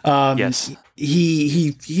 Yes.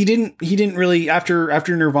 He didn't really, after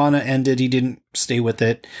Nirvana ended, he didn't stay with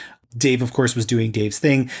it. Dave, of course, was doing Dave's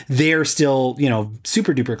thing. They're still, you know,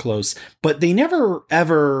 super duper close, but they never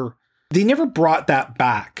brought that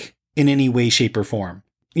back in any way, shape, or form.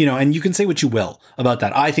 You know, and you can say what you will about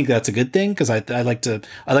that. I think that's a good thing because I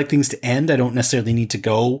like things to end. I don't necessarily need to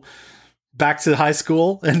go back to high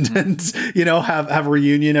school and you know, have a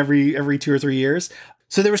reunion every 2 or 3 years.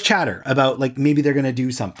 So there was chatter about like maybe they're going to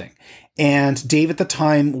do something. And Dave at the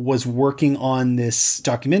time was working on this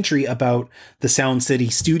documentary about the Sound City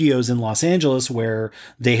Studios in Los Angeles, where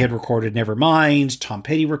they had recorded Nevermind. Tom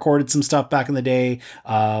Petty recorded some stuff back in the day.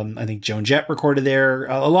 I think Joan Jett recorded there.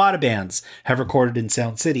 A lot of bands have recorded in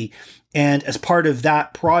Sound City. And as part of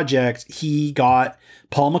that project, he got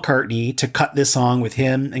Paul McCartney to cut this song with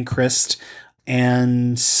him and Chris,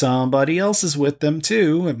 and somebody else is with them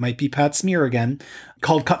too. It might be Pat Smear again,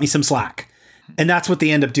 called Cut Me Some Slack. And that's what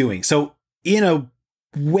they end up doing. So in a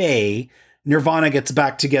way, Nirvana gets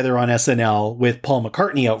back together on SNL with Paul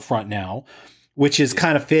McCartney out front now, which is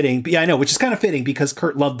kind of fitting. Yeah, I know, which is kind of fitting because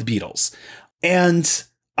Kurt loved the Beatles. And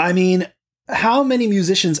I mean, how many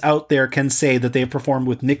musicians out there can say that they've performed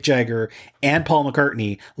with Mick Jagger and Paul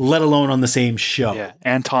McCartney, let alone on the same show? Yeah,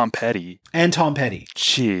 and Tom Petty.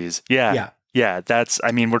 Jeez. Yeah. Yeah,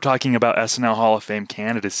 I mean, we're talking about SNL Hall of Fame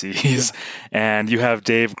candidacies, and you have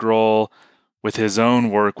Dave Grohl with his own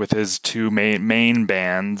work with his two main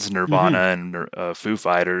bands, Nirvana and Foo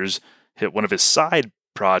Fighters, hit one of his side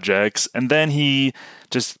projects, and then he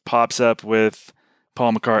just pops up with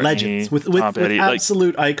Paul McCartney, legends with Tom Petty,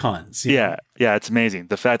 absolute icons. Yeah, it's amazing.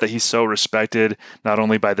 The fact that he's so respected not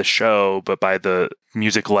only by the show but by the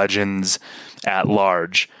music legends at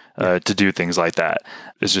large to do things like that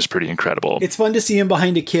is just pretty incredible. It's fun to see him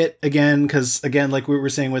behind a kit again, because again, like we were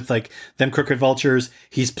saying with like them Crooked Vultures,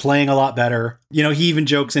 he's playing a lot better. You know, he even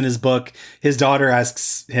jokes in his book, his daughter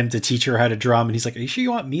asks him to teach her how to drum, and he's like, "Are you sure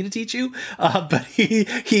you want me to teach you?" But he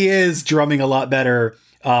is drumming a lot better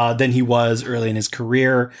than he was early in his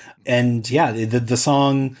career. And yeah, the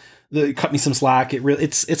song, Cut Me Some Slack,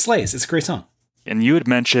 it slays. It's a great song. And you had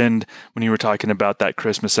mentioned when you were talking about that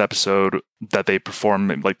Christmas episode that they perform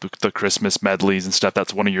like the Christmas medleys and stuff.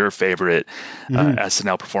 That's one of your favorite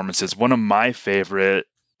SNL performances. One of my favorite,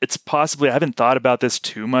 it's possibly, I haven't thought about this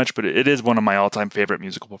too much, but it is one of my all-time favorite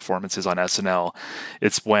musical performances on SNL.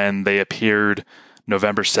 It's when they appeared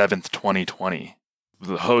November 7th, 2020.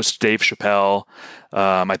 The host, Dave Chappelle,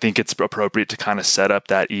 I think it's appropriate to kind of set up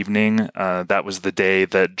that evening. That was the day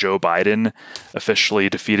that Joe Biden officially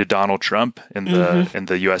defeated Donald Trump in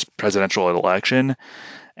the U.S. presidential election.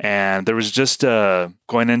 And there was just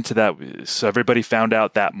going into that, so everybody found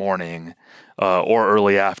out that morning or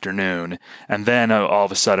early afternoon. And then all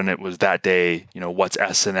of a sudden it was that day, you know, what's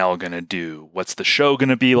SNL going to do? What's the show going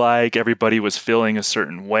to be like? Everybody was feeling a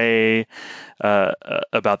certain way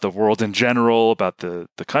about the world in general, about the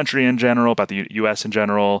country in general, about the U.S. in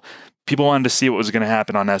general. People wanted to see what was going to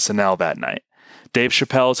happen on SNL that night. Dave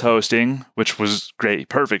Chappelle's hosting, which was great,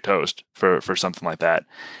 perfect host for something like that.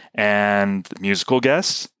 And musical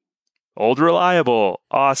guests, Old Reliable,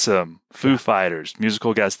 awesome. Foo Fighters,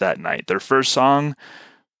 musical guest that night. Their first song,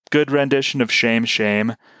 good rendition of Shame,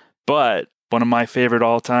 Shame. But one of my favorite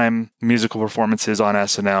all-time musical performances on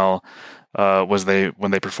SNL was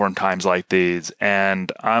when they performed Times Like These.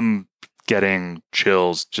 And I'm getting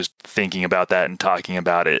chills just thinking about that and talking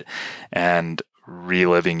about it and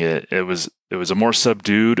reliving it. It was a more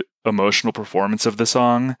subdued, emotional performance of the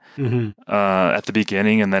song at the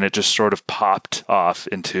beginning, and then it just sort of popped off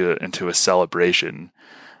into a celebration.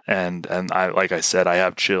 And I, like I said, I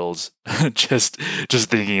have chills just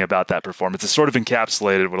thinking about that performance. It sort of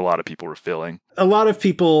encapsulated what a lot of people were feeling. A lot of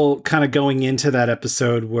people kind of going into that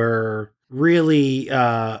episode were really,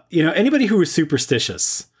 anybody who was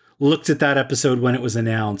superstitious looked at that episode when it was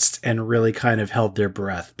announced and really kind of held their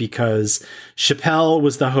breath, because Chappelle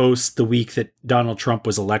was the host the week that Donald Trump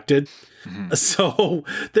was elected. So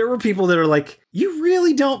there were people that are like, you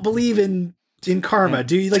really don't believe in karma,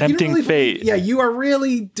 do you? Like, tempting you don't really fate. Yeah, you are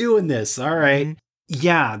really doing this. All right.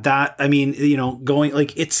 Yeah, that, I mean, going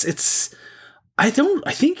like I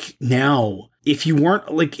think now, if you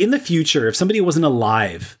weren't like in the future, if somebody wasn't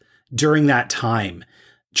alive during that time,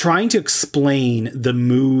 trying to explain the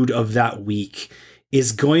mood of that week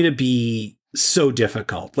is going to be so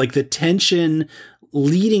difficult. Like the tension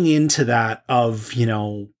leading into that of,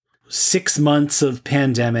 6 months of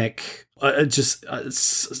pandemic,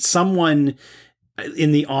 someone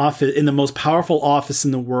in the office, in the most powerful office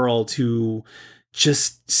in the world, who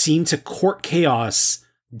just seemed to court chaos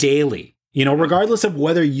daily. Regardless of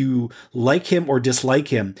whether you like him or dislike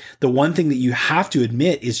him, the one thing that you have to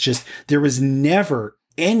admit is just there was never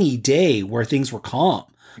any day where things were calm.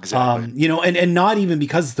 Exactly. And not even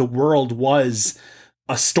because the world was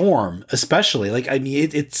a storm, especially. Like, I mean,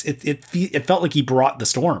 it felt like he brought the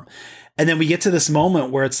storm. And then we get to this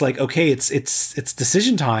moment where it's like, okay, it's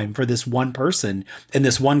decision time for this one person in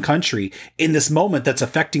this one country in this moment that's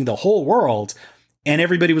affecting the whole world. And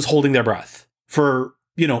everybody was holding their breath for,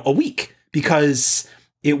 a week, because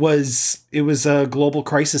it was a global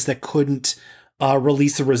crisis that couldn't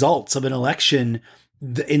release the results of an election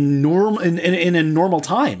in a normal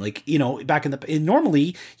time. Like, back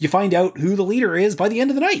normally you find out who the leader is by the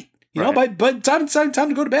end of the night. You know, by time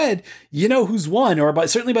to go to bed, you know who's won, or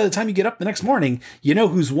certainly by the time you get up the next morning, you know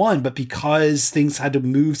who's won. But because things had to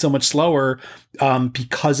move so much slower,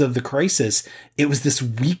 because of the crisis, it was this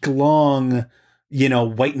week-long, you know,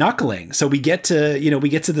 white knuckling. So we get to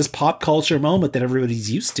this pop culture moment that everybody's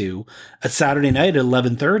used to at Saturday night at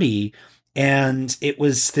 11:30, and it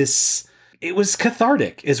was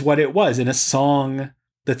cathartic, is what it was, in a song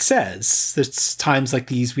that says, "There's times like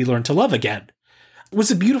these we learn to love again." Was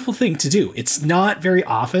a beautiful thing to do. It's not very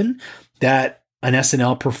often that an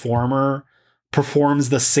SNL performer performs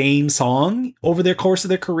the same song over the course of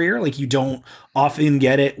their career. Like, you don't often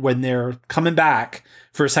get it when they're coming back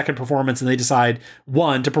for a second performance and they decide,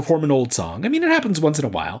 one, to perform an old song. I mean, it happens once in a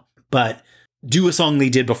while, but do a song they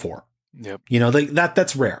did before. Yep. You know,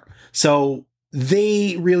 that's rare. So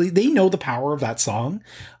they know the power of that song.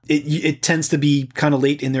 It tends to be kind of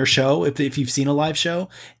late in their show if you've seen a live show,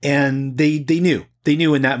 and they knew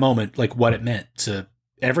in that moment, like, what it meant to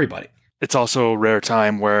everybody. It's also a rare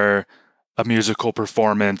time where a musical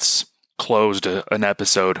performance closed an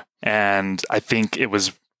episode, and I think it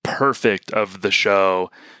was perfect of the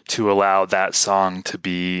show to allow that song to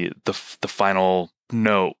be the final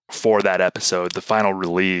note for that episode, the final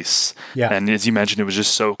release. Yeah. And as you mentioned, it was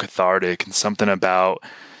just so cathartic, and something about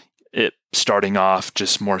it starting off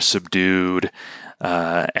just more subdued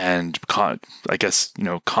and I guess, you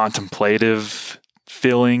know, contemplative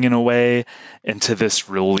feeling in a way, into this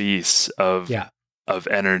release of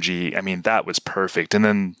energy. I mean, that was perfect. And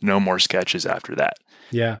then no more sketches after that.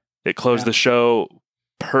 Yeah. It closed the show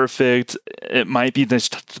perfect. It might be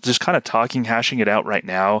just kind of hashing it out right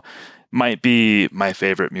now, might be my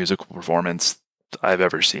favorite musical performance I've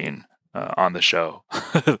ever seen on the show.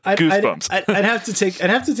 Goosebumps. I'd have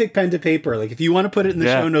to take pen to paper. Like, if you want to put it in the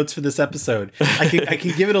show notes for this episode, I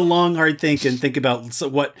can give it a long, hard think and think about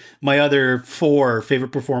what my other 4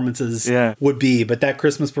 favorite performances would be. But that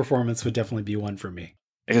Christmas performance would definitely be one for me.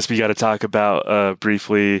 I guess we got to talk about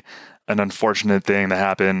briefly an unfortunate thing that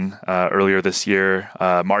happened earlier this year.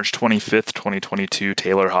 March 25th, 2022,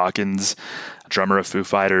 Taylor Hawkins, drummer of Foo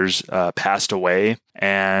Fighters, passed away.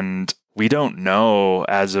 And we don't know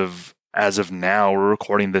as of now. We're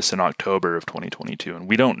recording this in October of 2022, and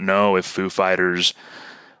we don't know if Foo Fighters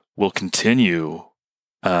will continue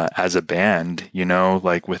as a band, you know,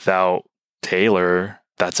 like, without Taylor.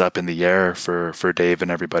 That's up in the air for Dave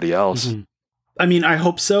and everybody else. Mm-hmm. I mean, I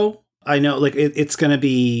hope so. I know, like, it's going to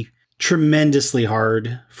be tremendously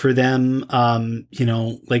hard for them. You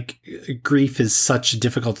know, like, grief is such a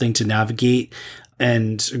difficult thing to navigate,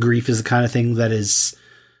 and grief is the kind of thing that is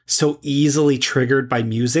so easily triggered by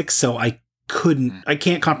music. So I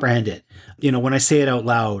can't comprehend it, you know, when I say it out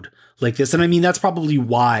loud like this. And I mean, that's probably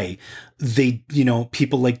why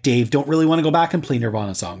people like Dave don't really want to go back and play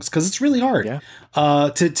Nirvana songs, because it's really hard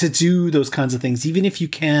to do those kinds of things, even if you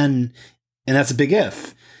can. And that's a big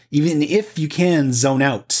if, even if you can zone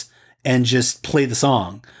out and just play the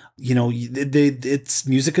song, you know, it's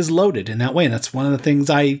music is loaded in that way. And that's one of the things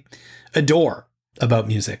I adore about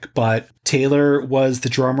music. But Taylor was the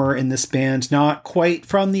drummer in this band, not quite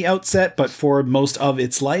from the outset, but for most of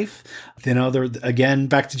its life. You know, again,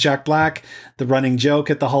 back to Jack Black, the running joke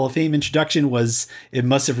at the Hall of Fame introduction was, it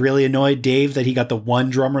must have really annoyed Dave that he got the one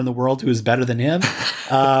drummer in the world who was better than him.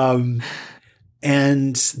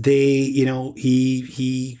 And they, you know,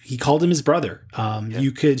 he called him his brother.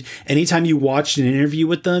 You could, anytime you watched an interview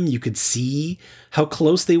with them, you could see how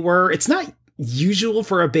close they were. It's not usual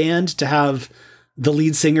for a band to have the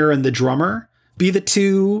lead singer and the drummer be the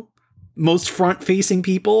two most front-facing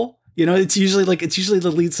people. You know, it's usually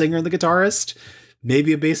the lead singer and the guitarist,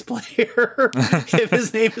 maybe a bass player if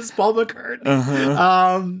his name is Paul McCartney.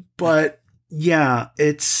 Uh-huh. But yeah,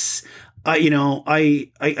 it's you know,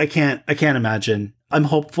 I can't imagine. I'm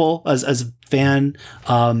hopeful as a fan,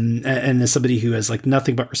 and as somebody who has like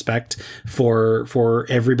nothing but respect for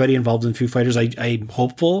everybody involved in Foo Fighters. I'm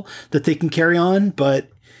hopeful that they can carry on, but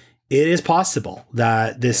it is possible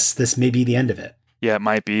that this may be the end of it. Yeah, it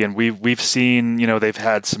might be. And we've seen, you know, they've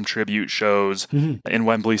had some tribute shows in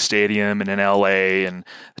Wembley Stadium and in LA, and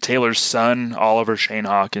Taylor's son, Oliver Shane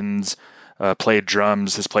Hawkins, has played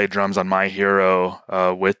drums on My Hero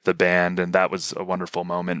with the band, and that was a wonderful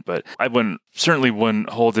moment. But I certainly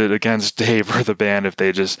wouldn't hold it against Dave or the band if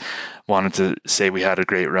they just wanted to say we had a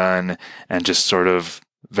great run and just sort of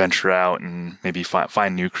venture out and maybe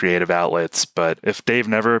find new creative outlets. But if Dave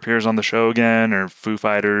never appears on the show again, or Foo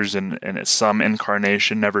Fighters and some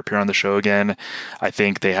incarnation never appear on the show again, I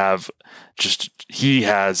think Dave has just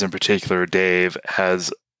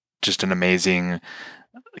an amazing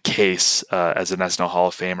case as an SNL Hall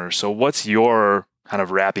of Famer. So what's your kind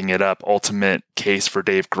of wrapping it up, ultimate case for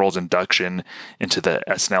Dave Grohl's induction into the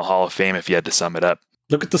SNL Hall of Fame if you had to sum it up?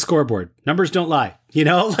 Look at the scoreboard. Numbers don't lie.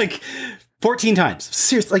 14 times.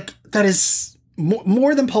 Seriously, that is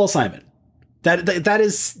more than Paul Simon. That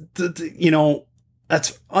is,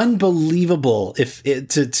 that's unbelievable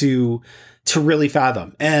to really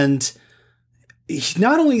fathom. And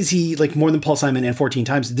not only is he more than Paul Simon and 14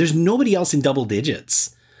 times, there's nobody else in double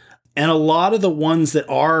digits. And a lot of the ones that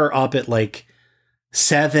are up at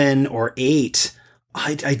 7 or 8,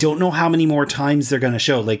 I don't know how many more times they're going to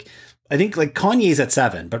show. I think Kanye's at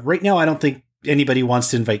 7, but right now I don't think anybody wants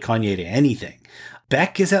to invite Kanye to anything.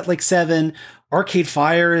 Beck is at 7. Arcade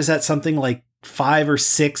Fire is at something 5 or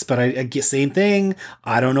 6, but I guess same thing.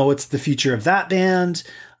 I don't know what's the future of that band.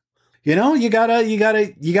 You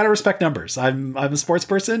gotta respect numbers. I'm a sports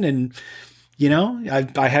person, and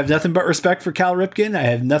I have nothing but respect for Cal Ripken. I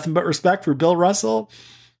have nothing but respect for Bill Russell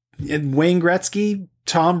and Wayne Gretzky,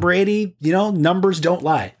 Tom Brady. Numbers don't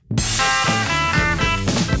lie.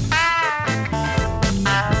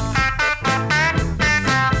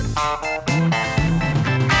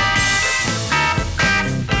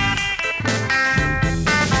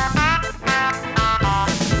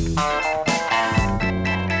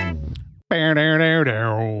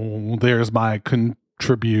 There's my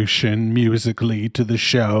contribution musically to the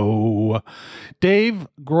show. Dave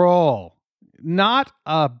Grohl. Not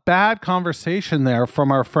a bad conversation there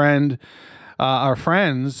from our friends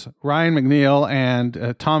Ryan McNeil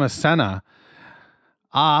and Thomas Senna.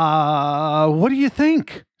 What do you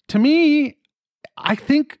think? To me, I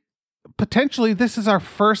think potentially this is our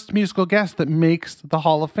first musical guest that makes the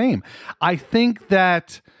Hall of Fame. I think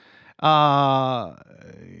that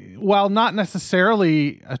while not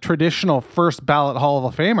necessarily a traditional first ballot Hall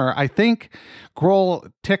of Famer, I think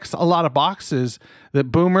Grohl ticks a lot of boxes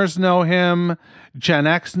that boomers know him, Gen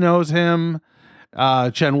X knows him,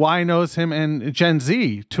 Gen Y knows him, and Gen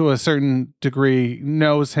Z to a certain degree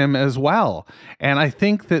knows him as well. And I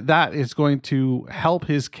think that is going to help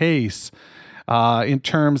his case in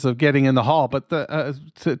terms of getting in the hall. But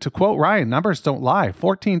to quote Ryan, numbers don't lie.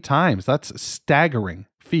 14 times, that's staggering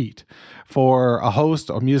feat for a host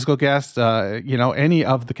or musical guest, any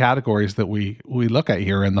of the categories that we look at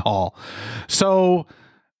here in the hall. So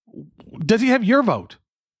does he have your vote?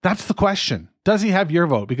 That's the question. Does he have your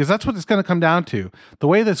vote? Because that's what it's going to come down to. The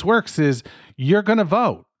way this works is you're going to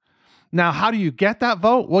vote. Now, how do you get that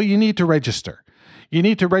vote? Well, you need to register. You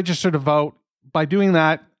need to register to vote. By doing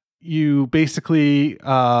that, you basically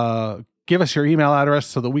give us your email address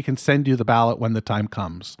so that we can send you the ballot when the time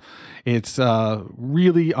comes. It's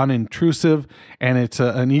really unintrusive, and it's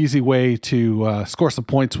an easy way to score some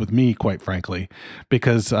points with me, quite frankly,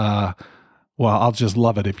 because, I'll just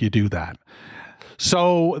love it if you do that.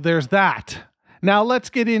 So there's that. Now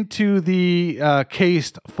let's get into the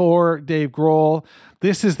case for Dave Grohl.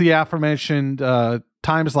 This is the aforementioned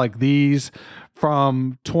Times Like These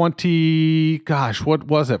from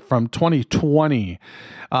 2020.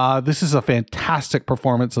 This is a fantastic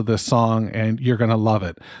performance of this song, and you're going to love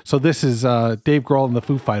it. So this is Dave Grohl and the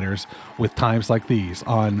Foo Fighters with Times Like These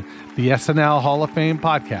on the SNL Hall of Fame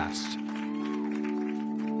podcast.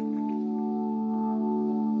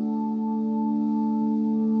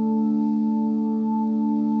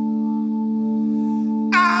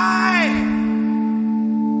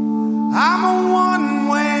 I'm a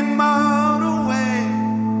one-way motorway.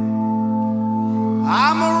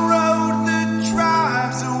 I'm a road that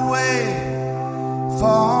drives away,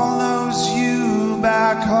 follows you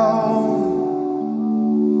back home.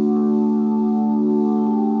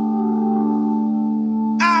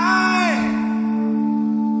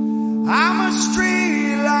 I'm a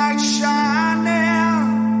street light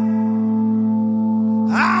shining.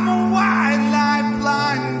 I'm a white light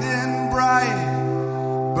blinding bright,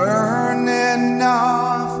 burning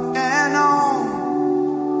off and on.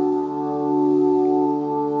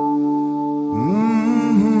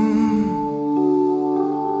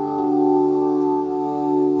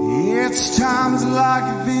 It's times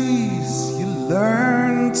like these you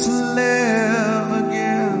learn to live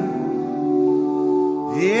again.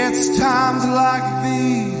 It's times like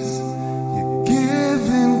these you give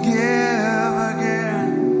and give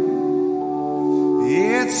again.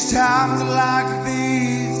 It's times like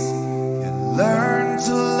these learn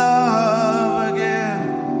to love again.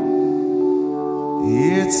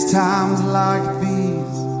 It's times like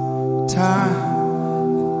these, time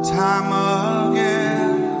again.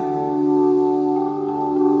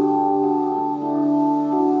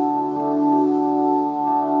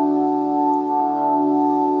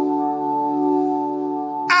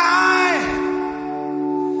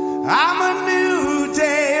 I'm a new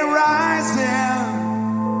day rising.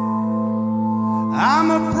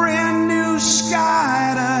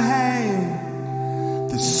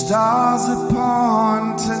 stars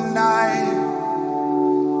upon tonight.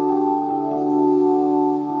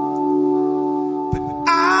 But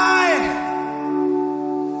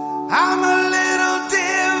I'm a little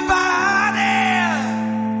divided.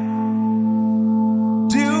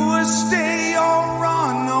 Do I stay or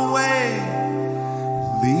run away?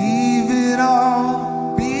 Leave it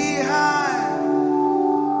all behind.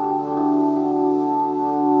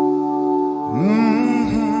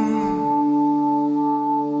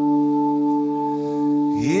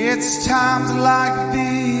 It's times like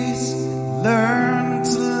these, learn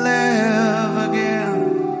to live again.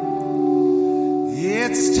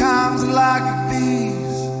 It's times like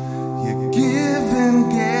these, you give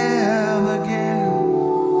and give again.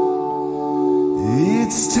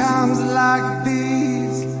 It's times like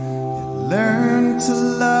these, you learn to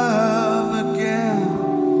love again.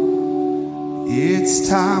 It's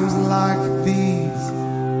times like these,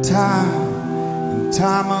 time and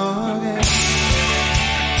time again.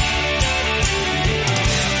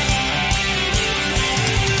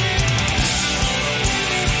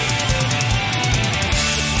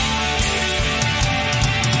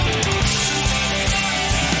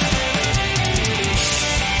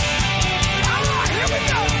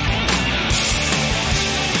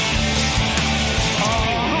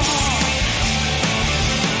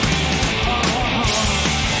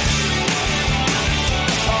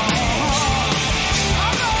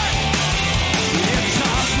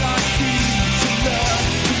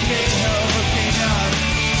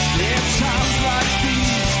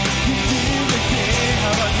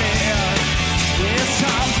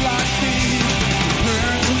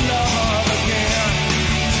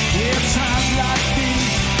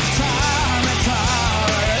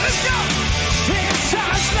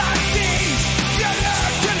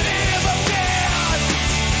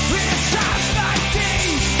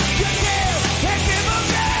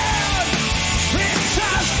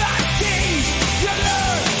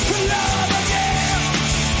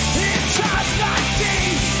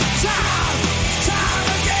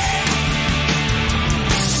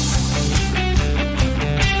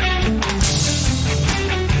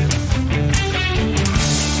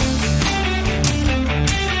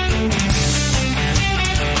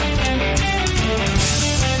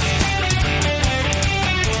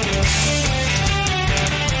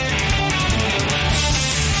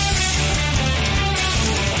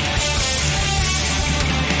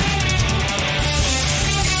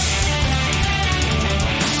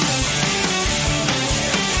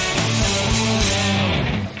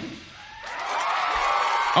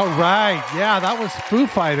 All right. Yeah, that was Foo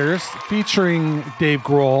Fighters featuring Dave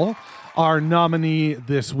Grohl, our nominee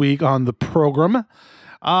this week on the program.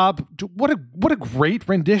 What a great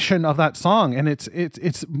rendition of that song, and it's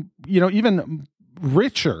even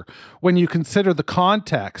richer when you consider the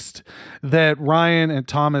context that Ryan and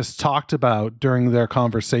Thomas talked about during their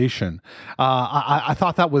conversation. I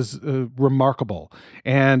thought that was remarkable,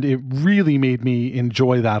 and it really made me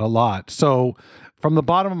enjoy that a lot. So from the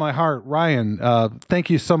bottom of my heart, Ryan,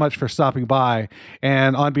 thank you so much for stopping by.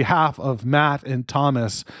 And on behalf of Matt and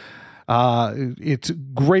Thomas, it's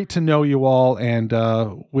great to know you all, and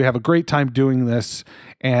we have a great time doing this.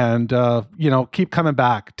 And, keep coming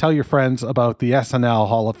back. Tell your friends about the SNL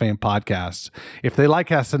Hall of Fame podcast. If they like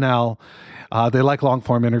SNL, they like long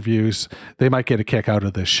form interviews, they might get a kick out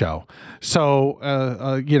of this show. So,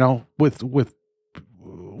 with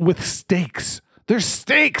stakes, there's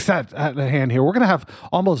stakes at hand here. We're going to have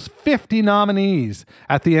almost 50 nominees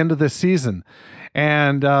at the end of this season.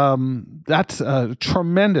 And that's a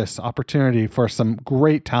tremendous opportunity for some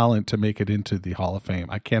great talent to make it into the Hall of Fame.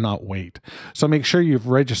 I cannot wait. So make sure you've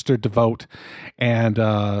registered to vote. And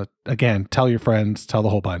again, tell your friends, tell the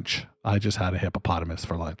whole bunch. I just had a hippopotamus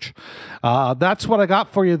for lunch. That's what I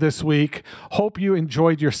got for you this week. Hope you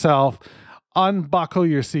enjoyed yourself. Unbuckle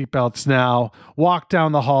your seatbelts now. Walk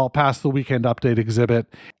down the hall past the Weekend Update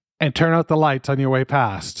exhibit and turn out the lights on your way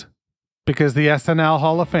past, because the SNL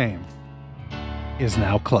Hall of Fame is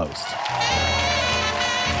now closed.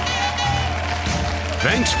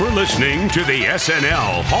 Thanks for listening to the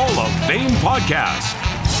SNL Hall of Fame podcast.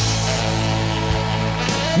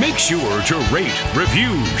 Make sure to rate,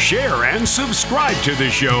 review, share, and subscribe to the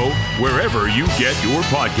show wherever you get your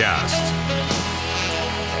podcasts.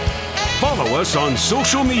 Follow us on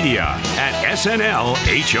social media at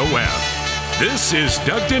SNLHOF. This is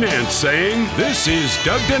Doug Denant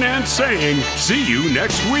saying, see you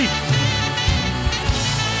next week.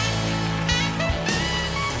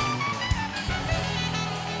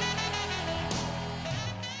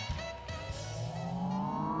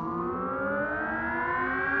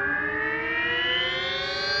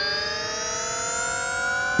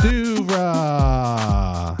 do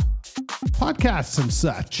podcasts and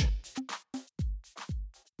such.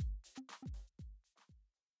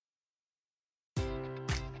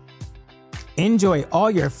 Enjoy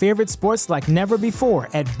all your favorite sports like never before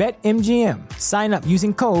at BetMGM. Sign up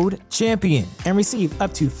using code CHAMPION and receive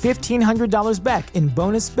up to $1,500 back in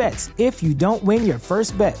bonus bets if you don't win your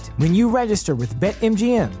first bet. When you register with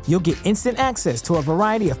BetMGM, you'll get instant access to a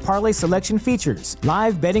variety of parlay selection features,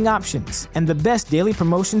 live betting options, and the best daily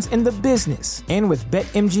promotions in the business. And with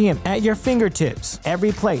BetMGM at your fingertips,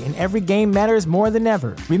 every play and every game matters more than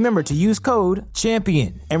ever. Remember to use code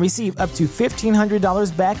CHAMPION and receive up to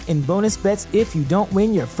 $1,500 back in bonus bets if you don't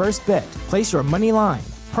win your first bet. Place your money line,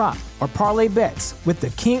 prop, or parlay bets with the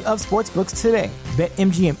king of sportsbooks today.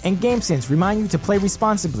 BetMGM and GameSense remind you to play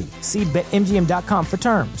responsibly. See BetMGM.com for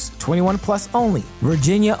terms. 21 plus only.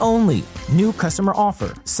 Virginia only. New customer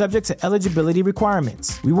offer. Subject to eligibility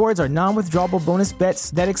requirements. Rewards are non-withdrawable bonus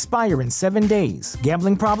bets that expire in 7 days.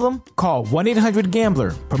 Gambling problem? Call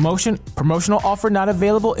 1-800-GAMBLER. Promotional offer not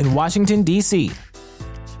available in Washington, D.C.